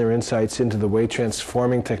 years, and they're insights into the way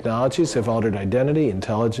transforming technologies have altered identity,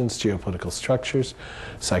 intelligence, geopolitical structures,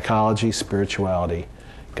 psychology, spirituality,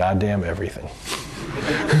 goddamn everything.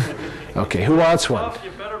 Okay, who wants one?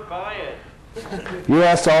 You better buy it. You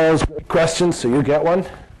asked all those questions, so you get one.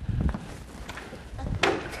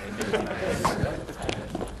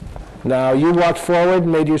 Now, you walked forward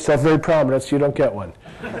and made yourself very prominent, so you don't get one.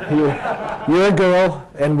 You're a girl,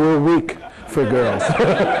 and we're weak for girls.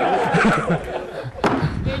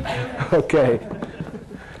 Okay.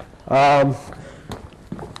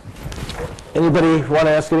 Anybody want to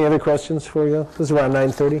ask any other questions before we go? This is around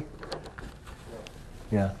 9:30.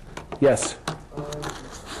 Yeah. Yes.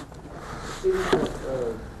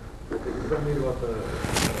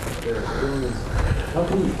 How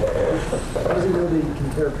does it really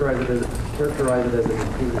characterize it as an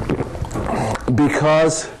improvement?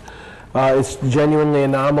 Because it's genuinely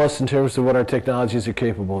anomalous in terms of what our technologies are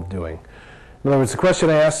capable of doing. In other words, the question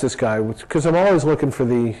I asked this guy, because I'm always looking for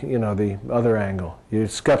the other angle. You're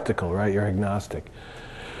skeptical, right? You're agnostic.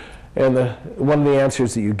 And one of the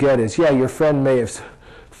answers that you get is, yeah, your friend may have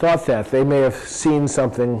thought that. They may have seen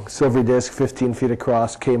something, silvery disk, 15 feet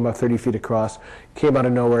across, came up 30 feet across, came out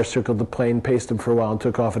of nowhere, circled the plane, paced them for a while, and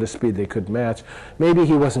took off at a speed they couldn't match. Maybe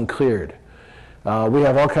he wasn't cleared. We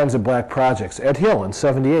have all kinds of black projects. Ed Hill in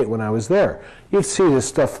 '78, when I was there, you'd see this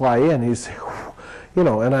stuff fly in. He's,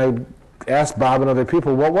 and I asked Bob and other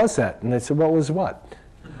people, what was that? And they said, what was what?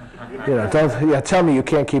 Tell me you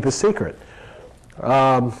can't keep a secret.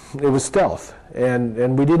 It was stealth,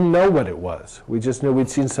 and we didn't know what it was. We just knew we'd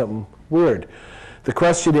seen something weird. The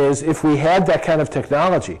question is, if we had that kind of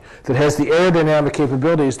technology that has the aerodynamic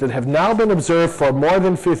capabilities that have now been observed for more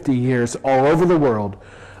than 50 years all over the world,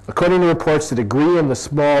 according to reports that agree in the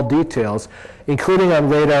small details, including on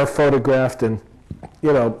radar photographed and,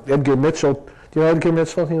 Edgar Mitchell. Do you know Edgar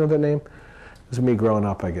Mitchell? You know that name? This is me growing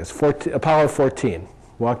up, I guess. Apollo 14,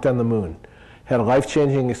 walked on the moon. Had a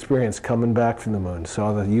life-changing experience coming back from the moon.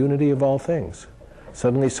 Saw the unity of all things.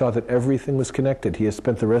 Suddenly saw that everything was connected. He has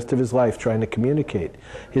spent the rest of his life trying to communicate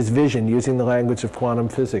his vision using the language of quantum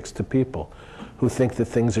physics to people who think that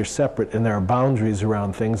things are separate and there are boundaries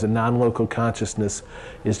around things, and non-local consciousness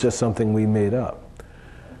is just something we made up.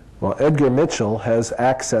 Well, Edgar Mitchell has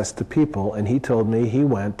access to people, and he told me he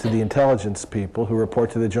went to the intelligence people who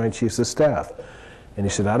report to the Joint Chiefs of Staff. And he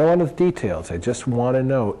said, I don't want the details. I just want to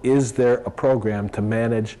know, is there a program to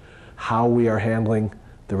manage how we are handling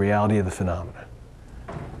the reality of the phenomena?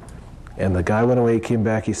 And the guy went away, he came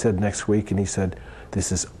back, he said next week, and he said,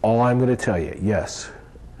 this is all I'm going to tell you. Yes,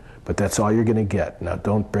 but that's all you're going to get. Now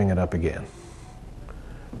don't bring it up again.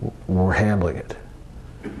 We're handling it.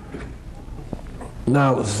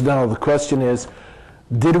 Now the question is,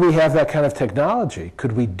 did we have that kind of technology?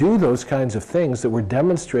 Could we do those kinds of things that were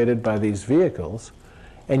demonstrated by these vehicles,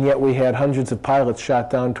 and yet we had hundreds of pilots shot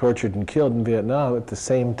down, tortured, and killed in Vietnam at the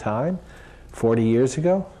same time, 40 years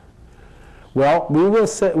ago? Well, we will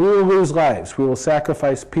lose lives. We will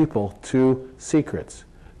sacrifice people to secrets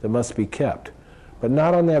that must be kept, but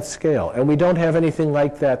not on that scale. And we don't have anything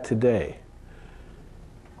like that today.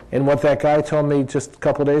 And what that guy told me just a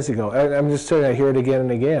couple of days ago, I'm just telling you, I hear it again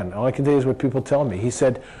and again. All I can tell you is what people tell me. He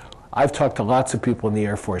said, I've talked to lots of people in the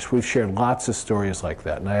Air Force. We've shared lots of stories like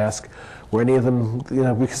that. And I ask, were any of them,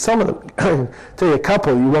 because some of them, tell you a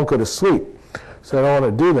couple, you won't go to sleep. So I don't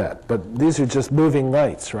want to do that. But these are just moving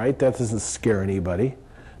lights, right? That doesn't scare anybody.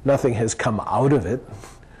 Nothing has come out of it.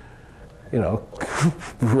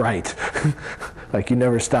 Right. Like you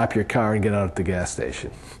never stop your car and get out at the gas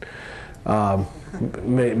station.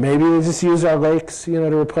 Maybe we just use our lakes, to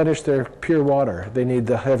replenish their pure water. They need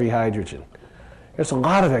the heavy hydrogen. There's a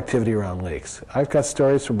lot of activity around lakes. I've got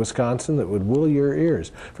stories from Wisconsin that would wool your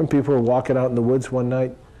ears, from people who were walking out in the woods one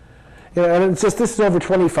night. And it's just, this is over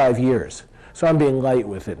 25 years, so I'm being light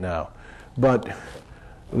with it now. But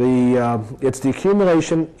it's the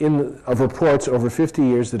accumulation of reports over 50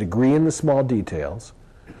 years that agree in the small details.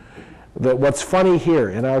 That what's funny here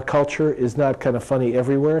in our culture is not kind of funny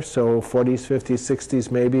everywhere, so 40s, 50s,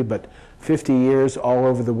 60s maybe, but 50 years all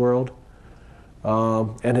over the world.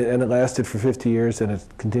 And it lasted for 50 years, and it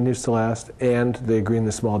continues to last, and they agree in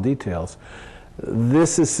the small details.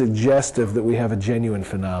 This is suggestive that we have a genuine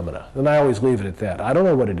phenomena, and I always leave it at that. I don't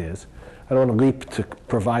know what it is. I don't want to leap to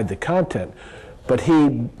provide the content, but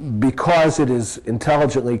because it is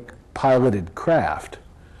intelligently piloted craft,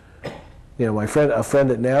 a friend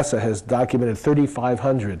at NASA has documented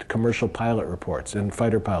 3,500 commercial pilot reports and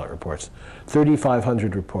fighter pilot reports.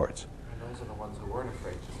 3,500 reports. And those are the ones who weren't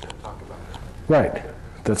afraid just to talk about it. Right.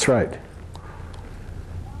 That's right.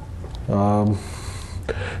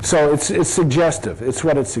 So it's suggestive. It's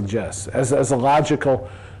what it suggests. As a logical,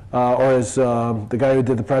 or as the guy who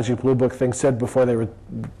did the Project Blue Book thing said before they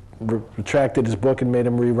retracted his book and made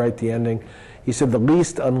him rewrite the ending, he said the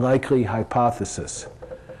least unlikely hypothesis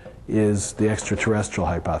is the extraterrestrial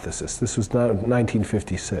hypothesis. This was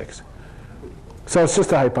 1956. So it's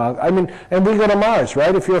just a hypothesis. And we go to Mars,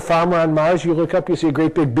 right? If you're a farmer on Mars, you look up, you see a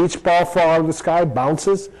great big beach ball fall out of the sky,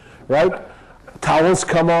 bounces, right? Towels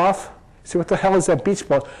come off. You see, what the hell is that beach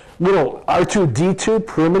ball? Little R2-D2,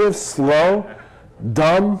 primitive, slow,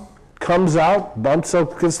 dumb, comes out, bumps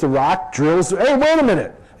up against the rock, drills. Hey, wait a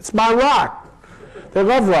minute. It's my rock. They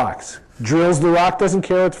love rocks. Drills the rock, doesn't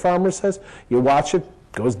care what the farmer says. You watch it.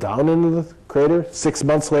 Goes down into the crater. 6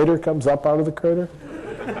 months later, comes up out of the crater.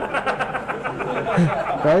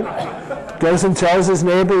 Right? Goes and tells his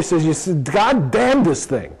neighbor, he says, God damn this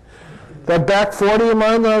thing. That back 40 of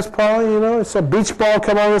mine that I was plowing, it's a beach ball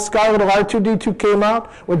come out of the sky, little R2-D2 came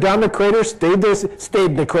out, went down the crater, stayed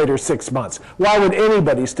in the crater 6 months. Why would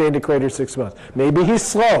anybody stay in the crater 6 months? Maybe he's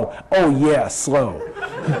slow. Oh yeah, slow.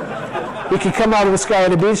 He could come out of the sky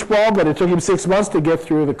in a beach ball, but it took him 6 months to get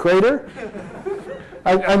through the crater.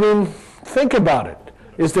 Think about it.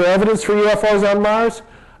 Is there evidence for UFOs on Mars?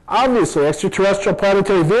 Obviously, extraterrestrial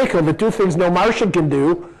planetary vehicle that do things no Martian can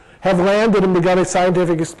do have landed and begun a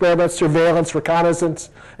scientific experiment, surveillance, reconnaissance,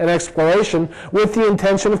 and exploration with the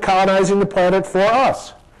intention of colonizing the planet for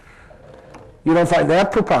us. You don't find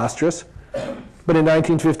that preposterous. But in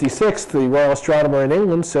 1956, the Royal Astronomer in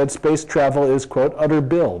England said space travel is, quote, utter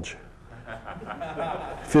bilge.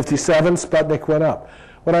 57, Sputnik went up.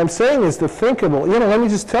 What I'm saying is the thinkable, let me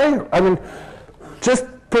just tell you, just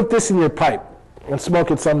put this in your pipe and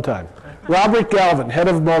smoke it sometime. Robert Galvin, head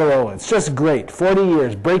of Motorola, it's just great, 40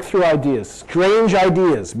 years, breakthrough ideas, strange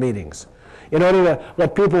ideas meetings, in order to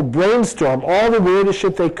let people brainstorm all the weirdest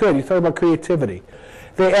shit they could. You talk about creativity.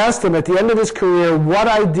 They asked him at the end of his career what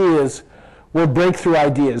ideas were breakthrough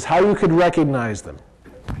ideas, how you could recognize them.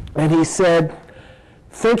 And he said,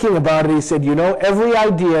 thinking about it, he said, every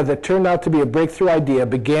idea that turned out to be a breakthrough idea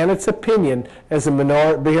began its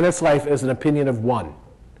life as an opinion of one.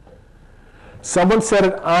 Someone said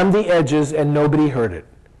it on the edges and nobody heard it.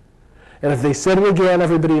 And if they said it again,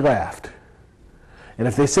 everybody laughed. And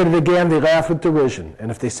if they said it again, they laughed with derision. And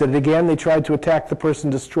if they said it again, they tried to attack the person,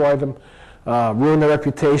 destroy them, ruin their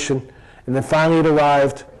reputation. And then finally it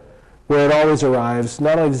arrived where it always arrives.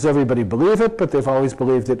 Not only does everybody believe it, but they've always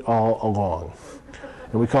believed it all along.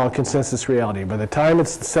 And we call it consensus reality. By the time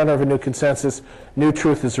it's the center of a new consensus, new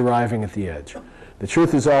truth is arriving at the edge. The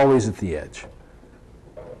truth is always at the edge.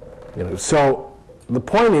 So the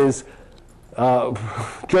point is,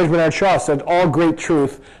 George Bernard Shaw said, all great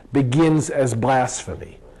truth begins as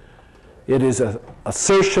blasphemy. It is an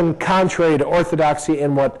assertion contrary to orthodoxy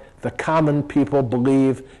in what the common people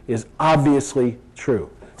believe is obviously true,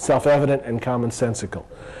 self-evident and commonsensical.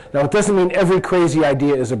 Now, it doesn't mean every crazy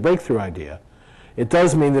idea is a breakthrough idea. It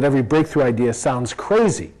does mean that every breakthrough idea sounds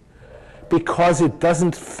crazy because it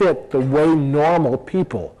doesn't fit the way normal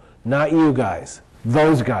people, not you guys,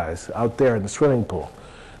 those guys out there in the swimming pool,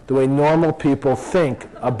 the way normal people think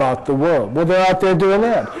about the world. Well, they're out there doing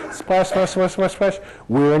that. Splash, splash, splash, splash, splash.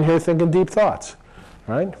 We're in here thinking deep thoughts,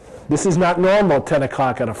 right? This is not normal at 10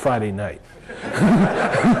 o'clock on a Friday night.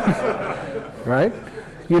 Right?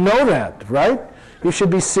 You know that, right? You should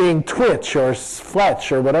be seeing Twitch or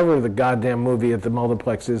Fletch or whatever the goddamn movie at the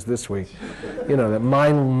multiplex is this week. You know, that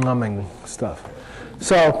mind-numbing stuff.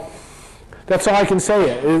 So that's all I can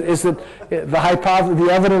say is that the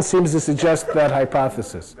evidence seems to suggest that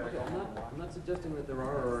hypothesis. I'm not suggesting that there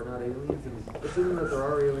are or are not aliens. And assuming that there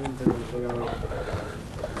are aliens and that they are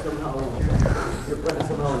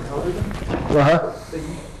somehow intelligent.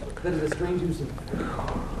 That is a strange use of.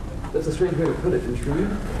 That's a strange way to put it.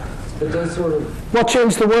 Intrude. It does sort of. Well,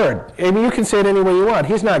 change the word. I mean, you can say it any way you want.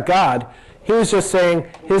 He's not God. He was just saying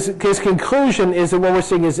his conclusion is that what we're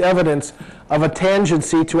seeing is evidence of a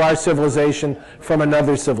tangency to our civilization from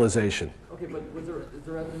another civilization. Okay, but is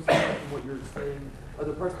there evidence from what you're saying? Are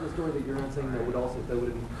there parts of the story that you're not saying that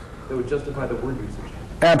would justify the word usage?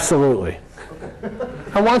 Absolutely. Okay.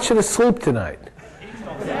 I want you to sleep tonight.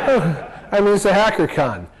 I mean, it's a hacker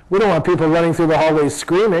con. We don't want people running through the hallways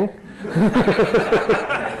screaming.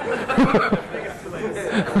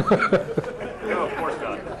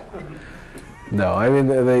 No, I mean,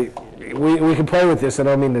 we can play with this. I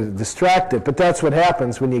don't mean to distract it, but that's what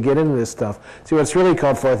happens when you get into this stuff. See, what's really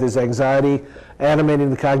called forth is anxiety, animating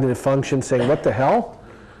the cognitive function, saying, what the hell?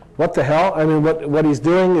 What the hell? I mean, what he's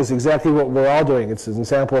doing is exactly what we're all doing. It's an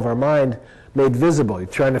example of our mind made visible. You're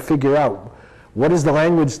trying to figure out what is the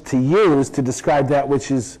language to use to describe that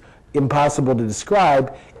which is impossible to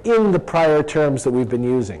describe in the prior terms that we've been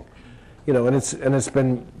using. You know, and it's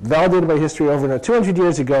been validated by history over and over. 200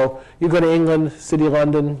 years ago, you go to England, City of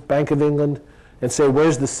London, Bank of England, and say,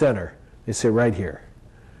 where's the center? They say, right here.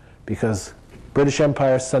 Because British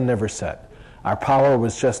Empire, sun never set. Our power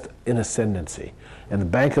was just in ascendancy. And the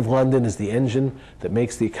Bank of London is the engine that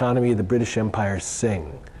makes the economy of the British Empire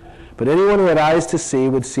sing. But anyone who had eyes to see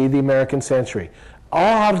would see the American century.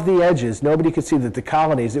 All out of the edges, nobody could see that the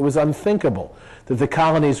colonies, it was unthinkable that the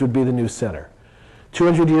colonies would be the new center.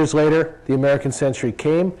 200 years later, the American century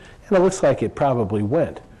came, and it looks like it probably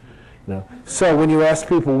went. You know? So when you ask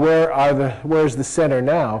people, where's the center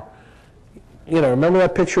now? You know, remember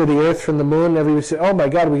that picture of the Earth from the moon? Everybody said, oh my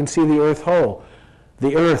God, we can see the Earth whole.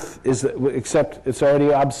 The Earth is, except it's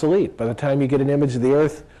already obsolete. By the time you get an image of the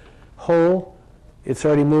Earth whole, it's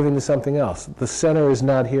already moving to something else. The center is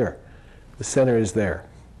not here. The center is there.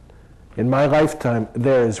 In my lifetime,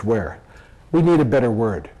 there is where. We need a better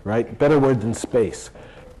word, right? Better word than space.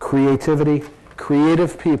 Creativity,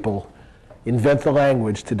 creative people invent the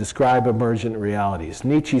language to describe emergent realities.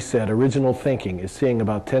 Nietzsche said original thinking is seeing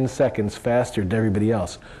about 10 seconds faster than everybody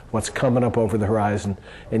else what's coming up over the horizon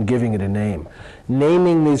and giving it a name.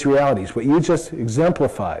 Naming these realities, what you just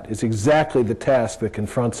exemplified, is exactly the task that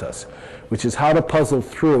confronts us, which is how to puzzle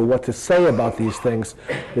through what to say about these things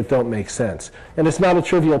that don't make sense. And it's not a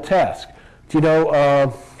trivial task. Do you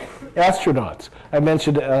know astronauts? I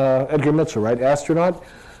mentioned Edgar Mitchell, right? Astronaut.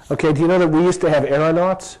 Okay, do you know that we used to have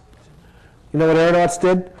aeronauts? You know what aeronauts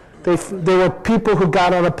did? They were people who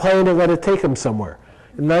got on a plane and let it take them somewhere.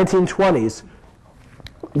 In the 1920s,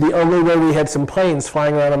 the only way we had some planes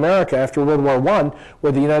flying around America after World War I,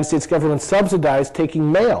 where the United States government subsidized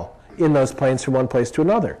taking mail in those planes from one place to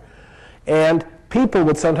another. And people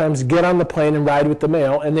would sometimes get on the plane and ride with the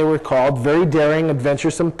mail, and they were called, very daring,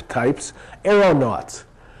 adventuresome types, aeronauts.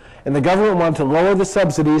 And the government wanted to lower the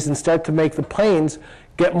subsidies and start to make the planes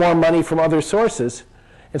get more money from other sources.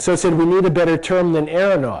 And so it said, we need a better term than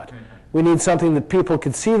aeronaut. We need something that people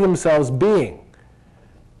could see themselves being.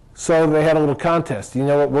 So they had a little contest. Do you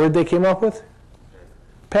know what word they came up with?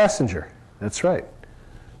 Passenger. That's right.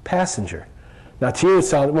 Passenger. Now to you it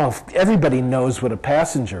sounds, well, everybody knows what a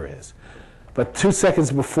passenger is. But 2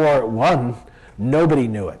 seconds before it won, Nobody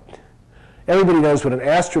knew it. Everybody knows what an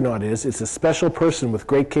astronaut is. It's a special person with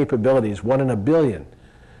great capabilities, 1 in a billion.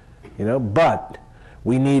 You know, but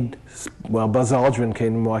we need, well, Buzz Aldrin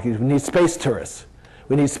came to Milwaukee. We need space tourists.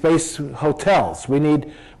 We need space hotels. We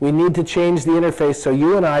need to change the interface so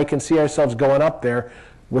you and I can see ourselves going up there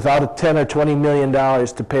without a $10 or $20 million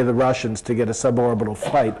to pay the Russians to get a suborbital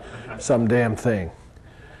flight, some damn thing.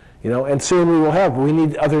 You know, and soon we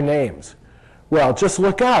need other names. Well, just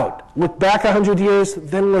look out. Look back 100 years,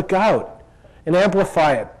 then look out. And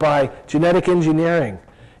amplify it by genetic engineering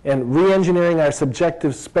and re-engineering our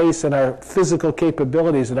subjective space and our physical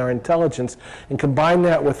capabilities and our intelligence, and combine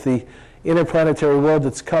that with the interplanetary world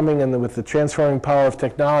that's coming and with the transforming power of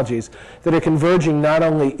technologies that are converging not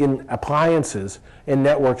only in appliances and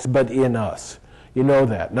networks, but in us. You know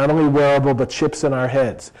that. Not only wearable, but chips in our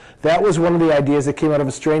heads. That was one of the ideas that came out of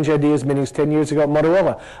a Strange Ideas meetings 10 years ago at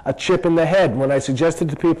Motorola, a chip in the head. When I suggested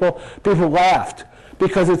to people, people laughed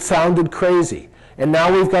because it sounded crazy. And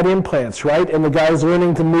now we've got implants, right? And the guy's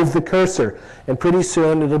learning to move the cursor. And pretty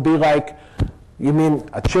soon it'll be like, you mean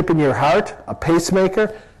a chip in your heart? A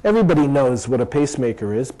pacemaker? Everybody knows what a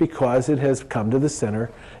pacemaker is because it has come to the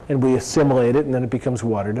center and we assimilate it and then it becomes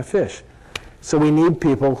water to fish. So we need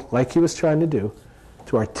people, like he was trying to do,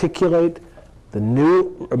 to articulate the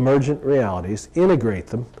new emergent realities, integrate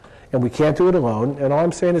them, and we can't do it alone. And all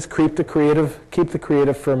I'm saying is keep the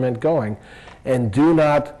creative ferment going, and do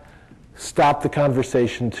not stop the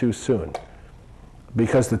conversation too soon.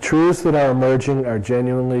 Because the truths that are emerging are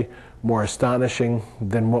genuinely more astonishing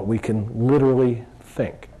than what we can literally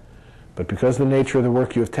think. But because of the nature of the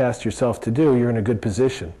work you have tasked yourself to do, you're in a good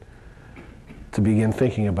position to begin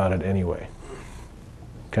thinking about it anyway.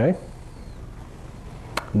 Okay?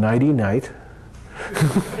 Nighty night.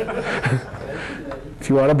 If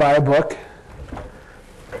you want to buy a book,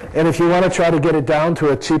 and if you want to try to get it down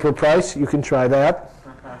to a cheaper price, you can try that.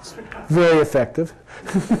 Very effective.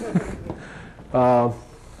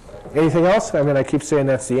 Anything else? I mean, I keep saying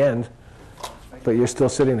that's the end, but you're still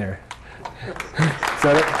sitting there. Is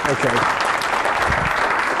that it? Okay.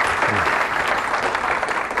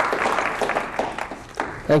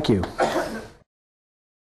 Thank you.